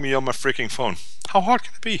 Don't bug me on my freaking phone. How hard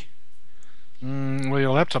can it be? Well,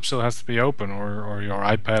 your laptop still has to be open, or your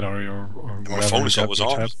iPad, or whatever. My phone is always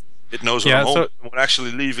on. It knows I'm home. When I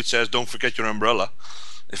actually leave, it says, "Don't forget your umbrella."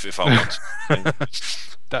 If I want.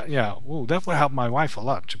 That would help my wife a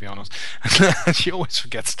lot, to be honest. She always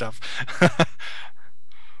forgets stuff.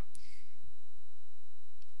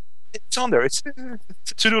 It's on there. It's a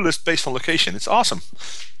to-do list based on location. It's awesome.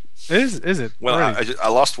 Is it? Well, I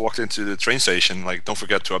last walked into the train station. Like, don't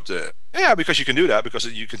forget to update. Yeah, because you can do that because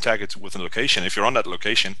you can tag it with a location. If you're on that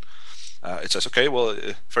location, it says, okay, well,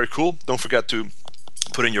 very cool. Don't forget to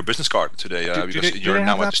put in your business card today because you're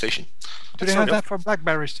now at the station. Do they have that for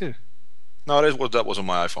Blackberries too? No, that was on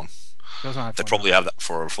my iPhone. They probably have that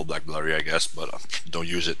for a full BlackBerry, I guess, but don't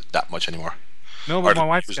use it that much anymore. No, but my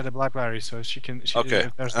wife's got a BlackBerry, so she can. Okay.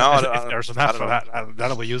 If there's an app for that,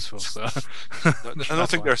 that'll be useful. So. I don't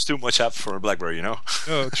think there's too much app for a BlackBerry, No,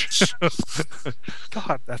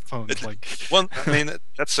 God, that phone is like. Well, I mean,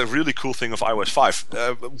 that's a really cool thing of iOS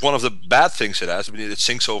 5. One of the bad things it has, I mean, it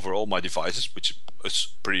syncs over all my devices, which is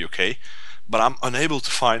pretty okay. But I'm unable to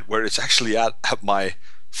find where it's actually at my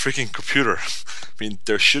freaking computer. I mean,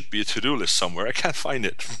 there should be a to-do list somewhere. I can't find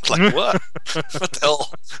it. Like, what? What the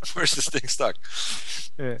hell? Where's this thing stuck?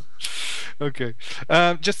 Yeah. Okay.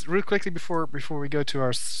 Just real quickly before we go to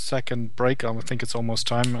our second break, I think it's almost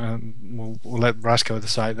time. We'll let Brasco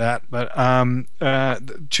decide that. But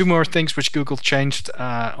two more things which Google changed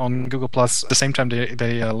on Google Plus at the same time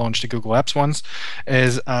they launched the Google Apps ones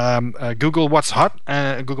is Google What's Hot,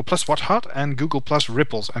 Google Plus What's Hot, and Google Plus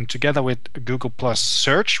Ripples, and together with Google Plus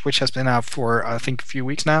Search, which has been out for I think a few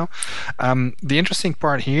weeks now. The interesting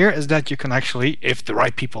part here is that you can actually, if the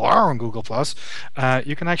right people are on Google Plus,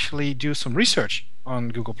 you can actually do some research on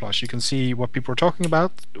Google Plus. You can see what people are talking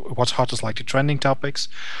about, what's hot is like the trending topics.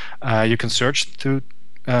 You can search through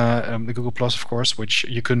the Google Plus, of course, which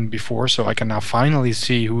you couldn't before. So I can now finally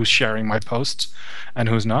see who's sharing my posts and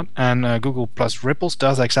who's not. And Google Plus Ripples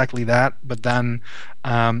does exactly that, but then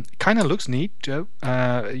kind of looks neat too.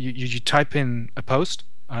 You type in a post,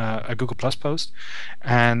 a Google Plus post,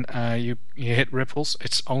 and you hit Ripples.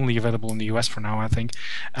 It's only available in the US for now, I think.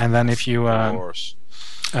 And then if you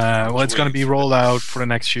Well, it's going to be rolled out for the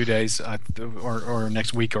next few days or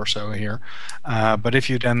next week or so here. But if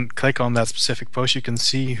you then click on that specific post, you can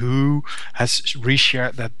see who has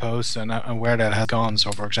reshared that post and where that has gone.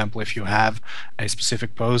 So, for example, if you have a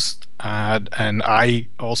specific post and I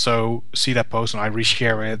also see that post and I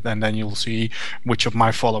reshare it, and then you'll see which of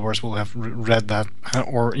my followers will have read that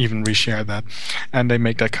or even reshared that. And they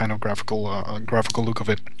make that kind of graphical look of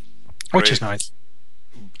it, which is nice.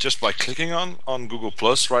 Just by clicking on Google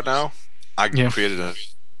Plus right now, I created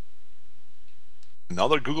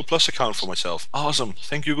another Google Plus account for myself. Awesome.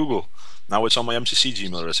 Thank you, Google. Now it's on my MCC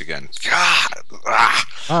Gmail address again.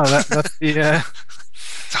 That's the...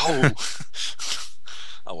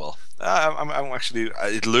 Oh well. I'm actually...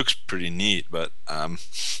 it looks pretty neat, but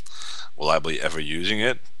will I be ever using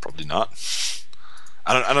it? Probably not.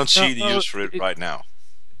 I don't see the use for it right now.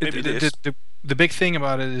 Maybe it is. The big thing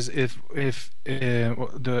about it is if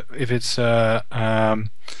it's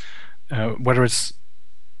whether it's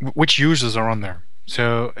which users are on there.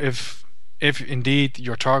 So if indeed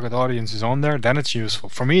your target audience is on there, then it's useful.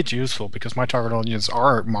 For me, it's useful because my target audience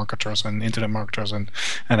are marketers and internet marketers and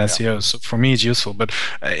SEOs. So for me, it's useful. But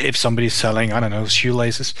if somebody's selling, I don't know,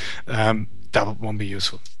 shoelaces, that won't be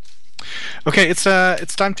useful. Okay,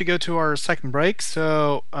 it's time to go to our second break.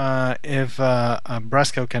 So if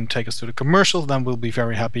Brasco can take us to the commercials, then we'll be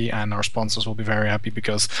very happy, and our sponsors will be very happy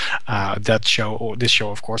because this show,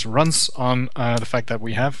 of course, runs on the fact that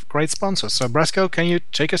we have great sponsors. So Brasco, can you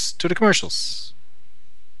take us to the commercials?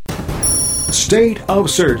 State of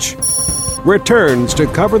Search returns to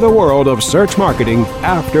cover the world of search marketing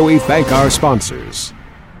after we thank our sponsors.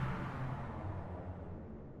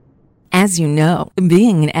 As you know,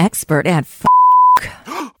 being an expert at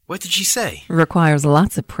What did she say? requires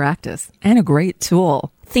lots of practice and a great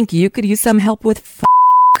tool. Think you could use some help with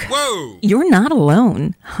Whoa! You're not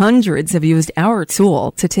alone. Hundreds have used our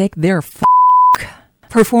tool to take their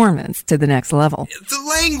performance to the next level.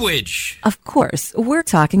 The language! Of course, we're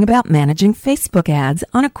talking about managing Facebook ads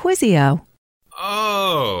on Acquisio.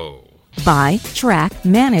 Oh. Buy, track,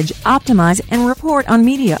 manage, optimize, and report on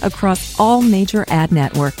media across all major ad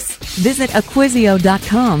networks. Visit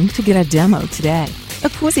Acquisio.com to get a demo today.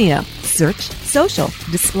 Acquisio. Search, social,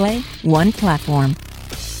 display, one platform.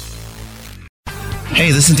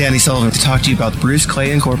 Hey, this is Danny Sullivan to talk to you about Bruce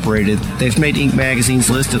Clay Incorporated. They've made Inc. Magazine's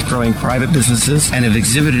list of growing private businesses and have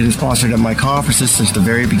exhibited and sponsored at my conferences since the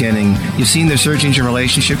very beginning. You've seen their search engine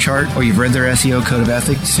relationship chart, or you've read their SEO code of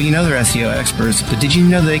ethics, so you know they're SEO experts. But did you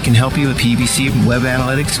know they can help you with PPC, web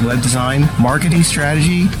analytics, web design, marketing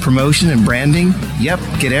strategy, promotion, and branding? Yep,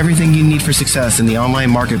 get everything you need for success in the online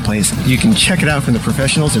marketplace. You can check it out from the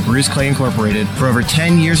professionals at Bruce Clay Incorporated. For over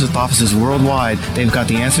 10 years with offices worldwide, they've got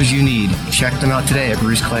the answers you need. Check them out today at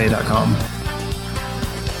bruceclay.com.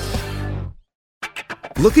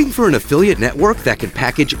 Looking for an affiliate network that can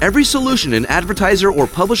package every solution an advertiser or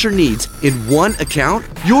publisher needs in one account?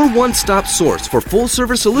 Your one-stop source for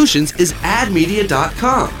full-service solutions is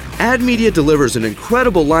AdMedia.com. AdMedia delivers an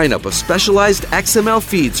incredible lineup of specialized XML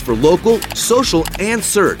feeds for local, social, and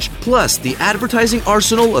search, plus the advertising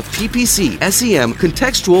arsenal of PPC, SEM,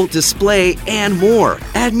 contextual, display, and more.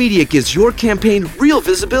 AdMedia gives your campaign real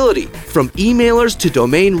visibility, from emailers to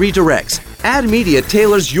domain redirects. AdMedia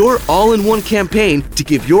tailors your all-in-one campaign to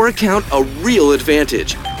give your account a real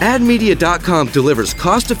advantage. AdMedia.com delivers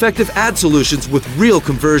cost-effective ad solutions with real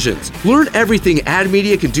conversions. Learn everything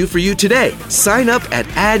AdMedia can do for you today. Sign up at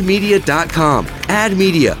AdMedia.com.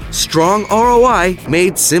 AdMedia. Strong ROI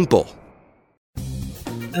made simple.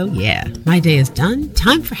 Oh yeah, my day is done.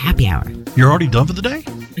 Time for happy hour. You're already done for the day?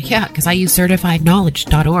 Yeah, because I use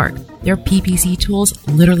CertifiedKnowledge.org. Their PPC tools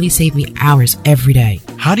literally save me hours every day.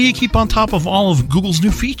 How do you keep on top of all of Google's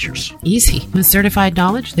new features? Easy. With Certified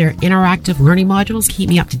Knowledge, their interactive learning modules keep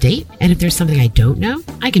me up to date. And if there's something I don't know,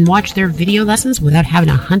 I can watch their video lessons without having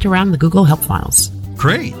to hunt around the Google help files.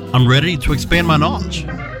 Great. I'm ready to expand my knowledge.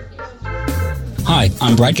 Hi,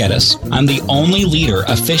 I'm Brad Geddes. I'm the only leader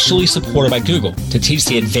officially supported by Google to teach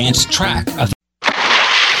the advanced track of...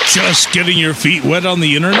 Just getting your feet wet on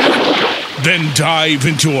the internet? Then dive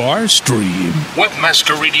into our stream.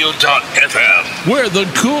 Webmasterradio.fm. We're the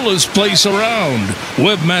coolest place around.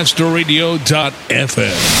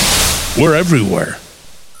 Webmasterradio.fm. We're everywhere.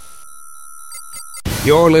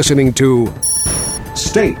 You're listening to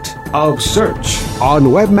State of Search on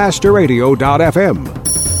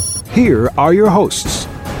Webmasterradio.fm. Here are your hosts.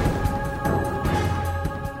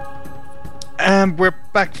 And we're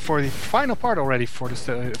back for the final part already for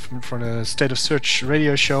the State of Search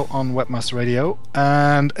radio show on Webmaster Radio,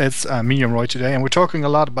 and it's me and Roy today, and we're talking a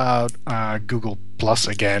lot about Google Plus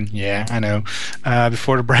again. Yeah, I know.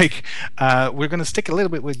 Before the break, we're going to stick a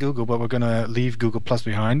little bit with Google, but we're going to leave Google Plus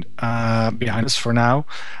behind us for now.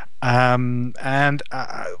 And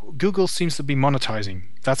Google seems to be monetizing.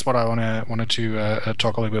 That's what I wanted to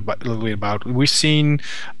talk a little bit about. We've seen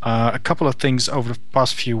a couple of things over the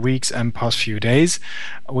past few weeks and past few days,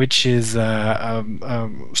 which is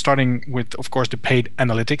starting with, of course, the paid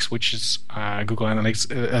analytics, which is Google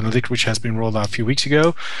Analytics, which has been rolled out a few weeks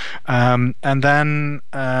ago, and then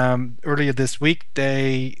earlier this week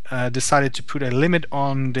they decided to put a limit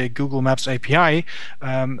on the Google Maps API,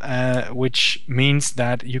 which means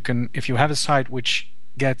that you can, if you have a site which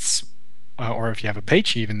gets or if you have a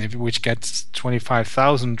page even which gets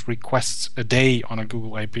 25,000 requests a day on a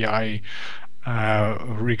Google API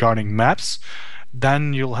regarding maps,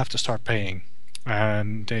 then you'll have to start paying.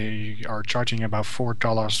 And they are charging about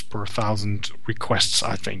 $4 per 1,000 requests,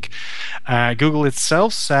 I think. Google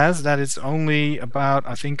itself says that it's only about,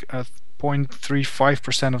 I think,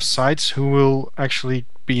 0.35% of sites who will actually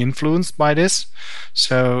be influenced by this,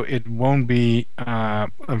 so it won't be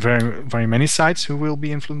very many sites who will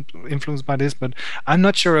be influenced by this. But I'm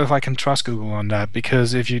not sure if I can trust Google on that,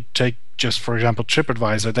 because if you take just, for example,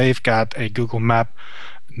 TripAdvisor, they've got a Google map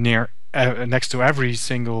next to every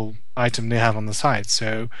single item they have on the site,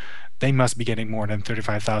 so they must be getting more than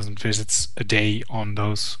 35,000 visits a day on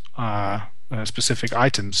those specific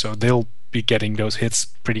items, so they'll be getting those hits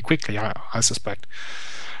pretty quickly, I suspect.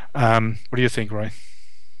 What do you think, Roy?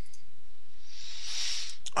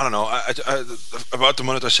 I don't know. About the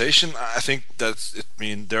monetization, I think that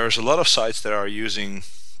there's a lot of sites that are using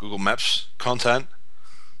Google Maps content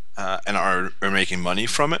and are making money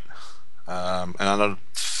from it, and I don't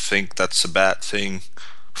think that's a bad thing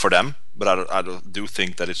for them. But I do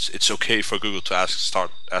think that it's okay for Google to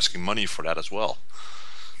start asking money for that as well.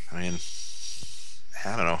 I mean,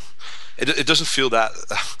 I don't know. It doesn't feel that.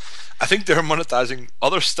 I think they're monetizing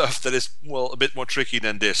other stuff that is, well, a bit more tricky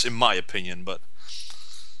than this, in my opinion. But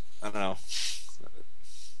I don't know.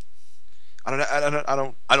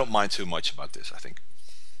 I don't mind too much about this, I think.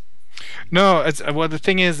 No, it's well. The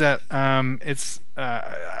thing is that I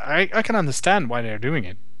can understand why they're doing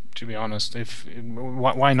it. To be honest,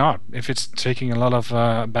 why not? If it's taking a lot of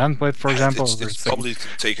bandwidth, for example, it's probably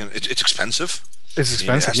taken. It's expensive. It's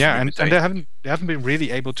expensive, yeah, and they haven't been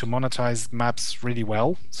really able to monetize maps really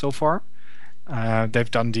well so far.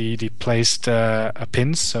 They've done the placed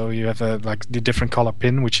pins, so you have the different color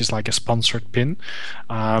pin, which is like a sponsored pin,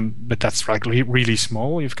 but that's like really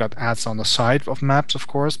small. You've got ads on the side of maps, of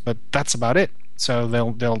course, but that's about it. So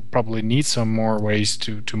they'll probably need some more ways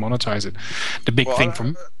to monetize it. The big thing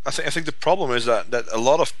from I think the problem is that a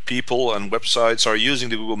lot of people and websites are using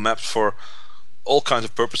the Google Maps for all kinds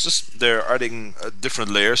of purposes. They're adding different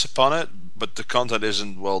layers upon it, but the content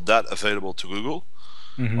isn't that available to Google.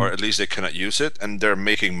 Mm-hmm. Or at least they cannot use it, and they're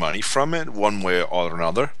making money from it one way or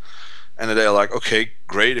another. And they're like, okay,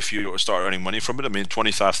 great if you start earning money from it. I mean,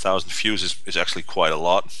 25,000 views is actually quite a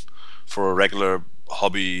lot for a regular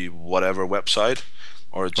hobby whatever website,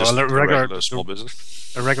 or just a regular small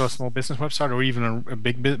business. A regular small business website, or even a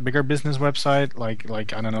bigger business website, like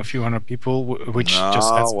I don't know, a few hundred people, which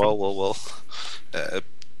just adds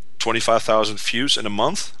 25,000 views in a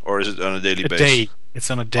month, or is it on a daily basis? Day. It's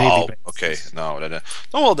on a daily basis. Okay. No,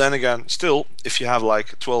 well, then again, still, if you have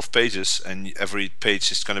like 12 pages and every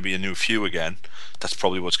page is going to be a new view again, that's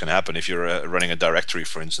probably what's going to happen if you're running a directory,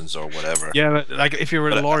 for instance, or whatever. Yeah, but like if you're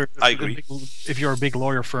a lawyer, I agree. If you're a big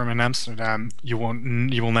lawyer firm in Amsterdam, you will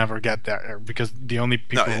never get there, because the only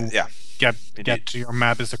people who get to your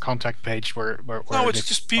map is the contact page where no, it's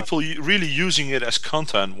just people really using it as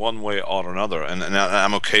content one way or another, and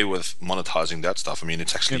I'm okay with monetizing that stuff. I mean,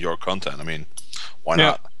 it's actually your content. I mean, why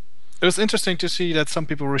not? It was interesting to see that some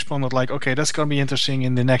people responded like, okay, that's going to be interesting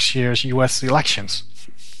in the next year's US elections.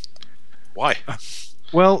 Why?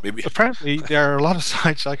 Well, apparently there are a lot of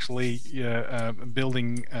sites actually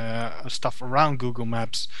building stuff around Google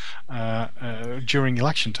Maps during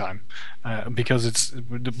election time, because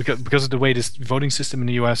of the way this voting system in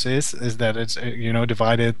the US is that it's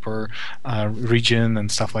divided per region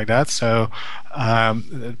and stuff like that. So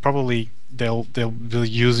probably they'll be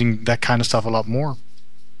using that kind of stuff a lot more.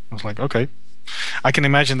 I was like, okay, I can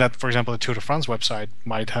imagine that, for example, the Tour de France website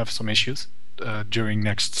might have some issues during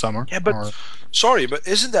next summer. Yeah, but sorry, but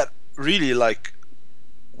isn't that really like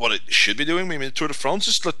what it should be doing? I mean, Tour de France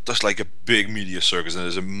is just like a big media circus, and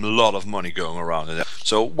there's a lot of money going around in it.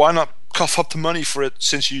 So why not cough up the money for it,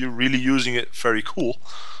 since you're really using it very cool?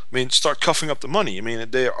 I mean, start coughing up the money. I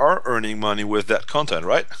mean, they are earning money with that content,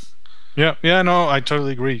 right? Yeah, no, I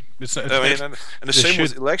totally agree. And the same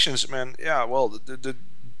with elections, man. Yeah, well,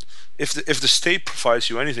 if the state provides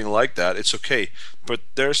you anything like that, it's okay. But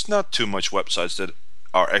there's not too much websites that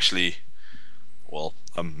are actually,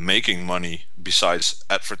 making money besides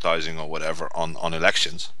advertising or whatever on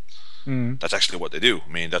elections. That's actually what they do.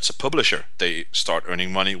 I mean, that's a publisher. They start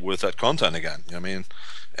earning money with that content again. I mean,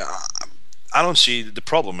 I don't see the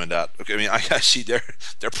problem in that. Okay, I mean, I see their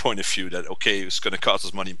point of view that, okay, it's going to cost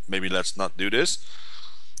us money, maybe let's not do this.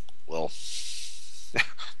 Well,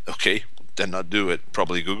 okay, then not do it.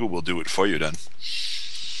 Probably Google will do it for you then,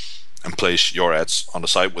 and place your ads on the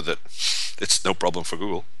site with it. It's no problem for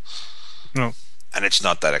Google. No. And it's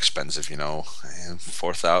not that expensive,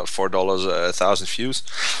 $4 a thousand views.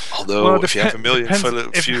 Although if you have 1 million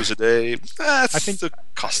views a day, that's still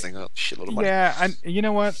costing a shitload of money. Yeah, and you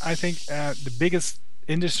know what? I think the biggest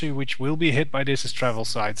industry which will be hit by this is travel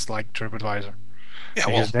sites like TripAdvisor. Yeah,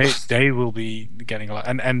 because they will be getting a lot,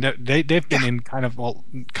 and they've been in kind of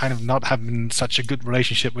not having such a good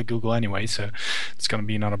relationship with Google anyway, so it's going to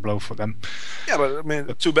be another blow for them. Yeah, but I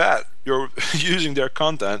mean, too bad. You're using their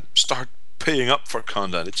content. Start paying up for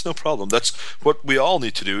content. It's no problem. That's what we all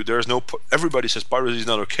need to do. There's no. Everybody says piracy is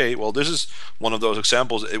not okay. Well, this is one of those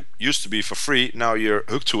examples. It used to be for free. Now you're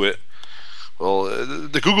hooked to it. Well,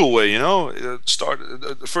 the Google way, start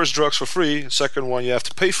the first drug's for free, second one you have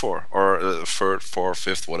to pay for, or third, fourth,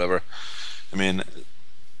 fifth, whatever. I mean,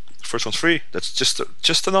 the first one's free. That's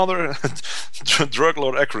just another drug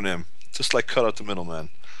lord acronym, just like cut out the middleman.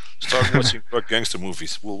 Start watching drug gangster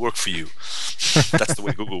movies. Will work for you. That's the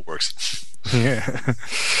way Google works. Yeah.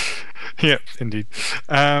 Yeah, indeed.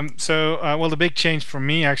 The big change for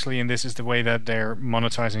me actually in this is the way that they're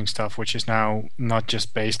monetizing stuff, which is now not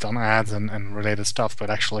just based on ads and related stuff,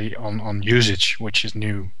 but actually on usage, which is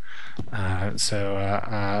new. That's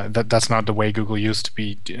not the way Google used to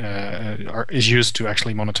be, or is used to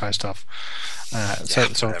actually monetize stuff.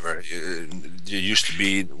 Whatever. There used to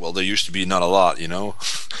be not a lot,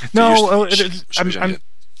 No,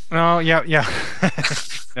 yeah.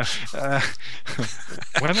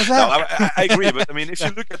 When was that? No, I agree, but I mean, if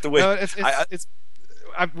you look at the way,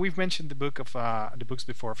 we've mentioned the books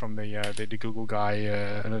before from the Google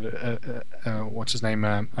guy. What's his name?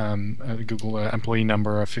 Google employee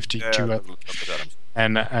number 52.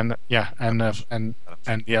 And the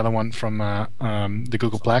other one from the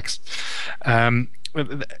Googleplex.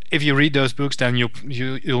 If you read those books, then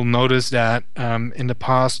you'll notice that in the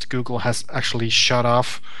past Google has actually shut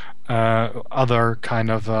off other kind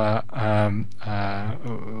of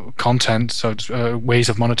content, so ways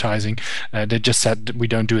of monetizing. They just said we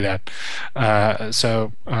don't do that.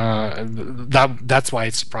 That's why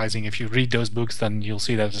it's surprising. If you read those books, then you'll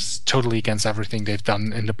see that it's totally against everything they've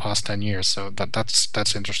done in the past 10 years. So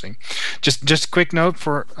that's interesting. Just a quick note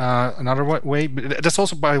for another way. That's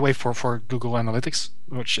also, by the way, for Google Analytics,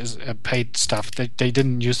 which is paid stuff. They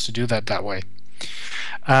didn't used to do that way.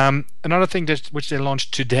 Another thing which they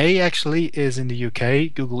launched today actually is in the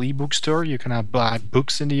UK, Google eBook Store. You can now buy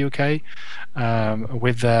books in the UK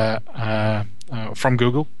from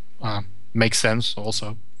Google. Makes sense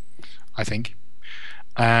also, I think.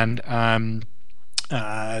 And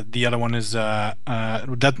the other one is that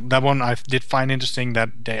one I did find interesting, that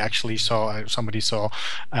they actually somebody saw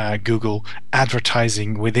Google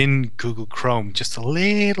advertising within Google Chrome, just a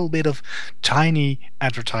little bit of tiny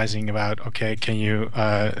advertising about, okay, can you in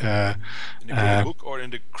the Google book or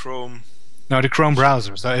in the Chrome? No, the Chrome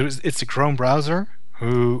browser. So it's the Chrome browser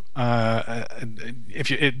who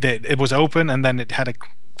it was open, and then it had a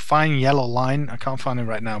fine yellow line. I can't find it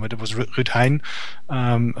right now, but it was Ruud Heijn,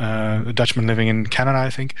 a Dutchman living in Canada, I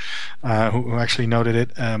think, who actually noted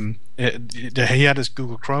it. He had his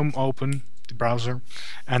Google Chrome open, the browser,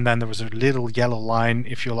 and then there was a little yellow line.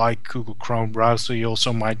 If you like Google Chrome browser, you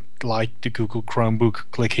also might like the Google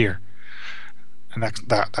Chromebook. Click here. And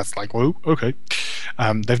that's like, whoa, okay.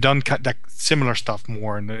 They've done that similar stuff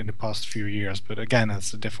more in the past few years, but again,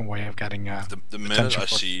 it's a different way of getting the minute I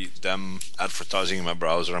see them advertising in my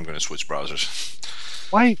browser, I'm going to switch browsers.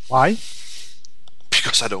 Why?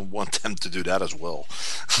 Because I don't want them to do that as well.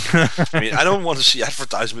 I mean, I don't want to see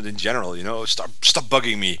advertisement in general. Stop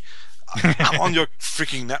bugging me. I'm on your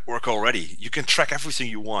freaking network already. You can track everything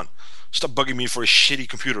you want. Stop bugging me for a shitty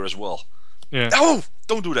computer as well. Yeah. No,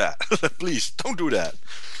 don't do that. Please, don't do that.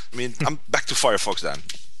 I mean, I'm back to Firefox then.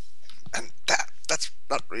 And that's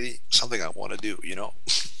not really something I want to do, I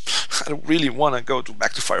don't really want to go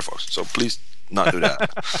back to Firefox. So please, not do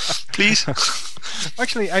that. Please.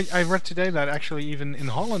 Actually, I read today that actually even in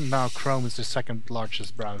Holland now Chrome is the second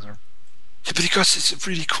largest browser. Yeah, because it's a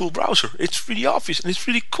really cool browser. It's really obvious and it's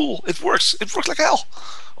really cool. It works. It works like hell.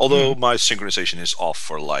 Although my synchronization is off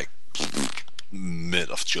for like mid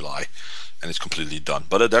of July. and it's completely done.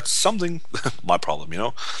 But that's something my problem,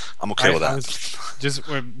 I'm okay with that.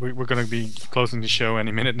 We're going to be closing the show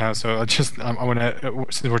any minute now, so I want to,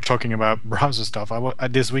 since we're talking about browser stuff,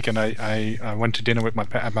 this weekend I went to dinner at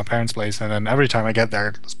my parents' place, and then every time I get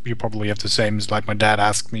there, you probably have the same. It's like my dad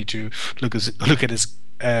asked me to look at his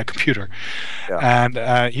computer,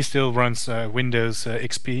 and he still runs Windows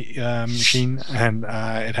XP machine, and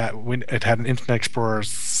it had an Internet Explorer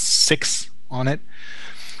 6 on it.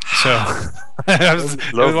 So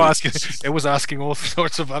it was asking all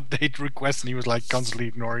sorts of update requests, and he was like constantly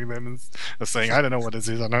ignoring them and saying, "I don't know what this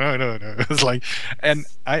is." I don't know. It was like, and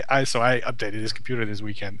I updated his computer this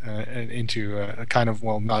weekend into a kind of,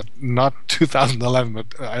 well, not 2011,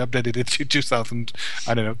 but I updated it to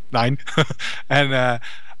 2009, and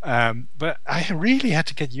but I really had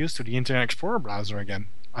to get used to the Internet Explorer browser again.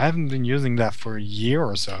 I haven't been using that for a year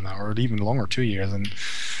or so now, or even longer, 2 years, and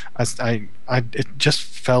it just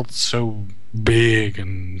felt so big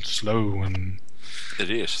and slow, and it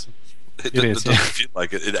is. It doesn't feel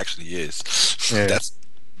like it. It actually is. Yeah. That's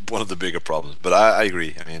one of the bigger problems. But I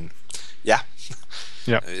agree. I mean, yeah.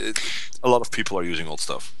 A lot of people are using old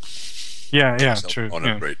stuff. Yeah, so true. On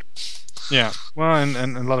upgrade. Yeah, well,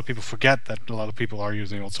 and a lot of people forget that a lot of people are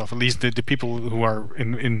using old stuff. At least the people who are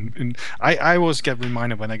in I always get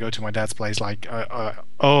reminded when I go to my dad's place, like,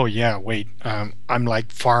 oh yeah, wait, I'm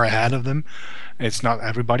like far ahead of them. It's not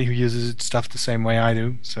everybody who uses stuff the same way I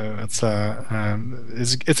do, so it's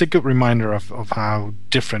a good reminder of how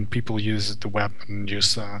different people use the web and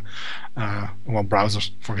use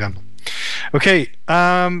browsers, for example. Okay,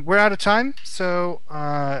 we're out of time, so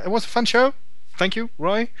it was a fun show. Thank you,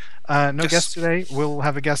 Roy. No guest today. We'll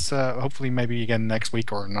have a guest, hopefully maybe again next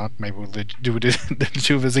week or not. Maybe we'll do the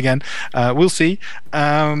two of us again. We'll see.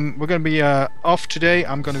 We're going to be off today.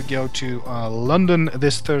 I'm going to go to London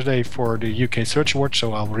this Thursday for the UK Search Awards,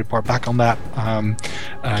 so I'll report back on that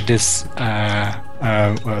this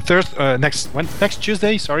next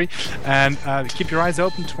Tuesday. Sorry, and keep your eyes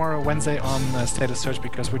open tomorrow, Wednesday, on State of Search,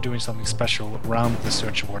 because we're doing something special around the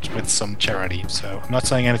Search Awards with some charity. So I'm not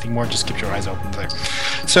saying anything more. Just keep your eyes open there.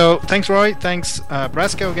 So thanks, Roy. Thanks,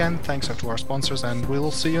 Brasco again. Thanks to our sponsors, and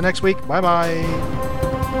we'll see you next week. Bye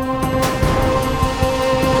bye.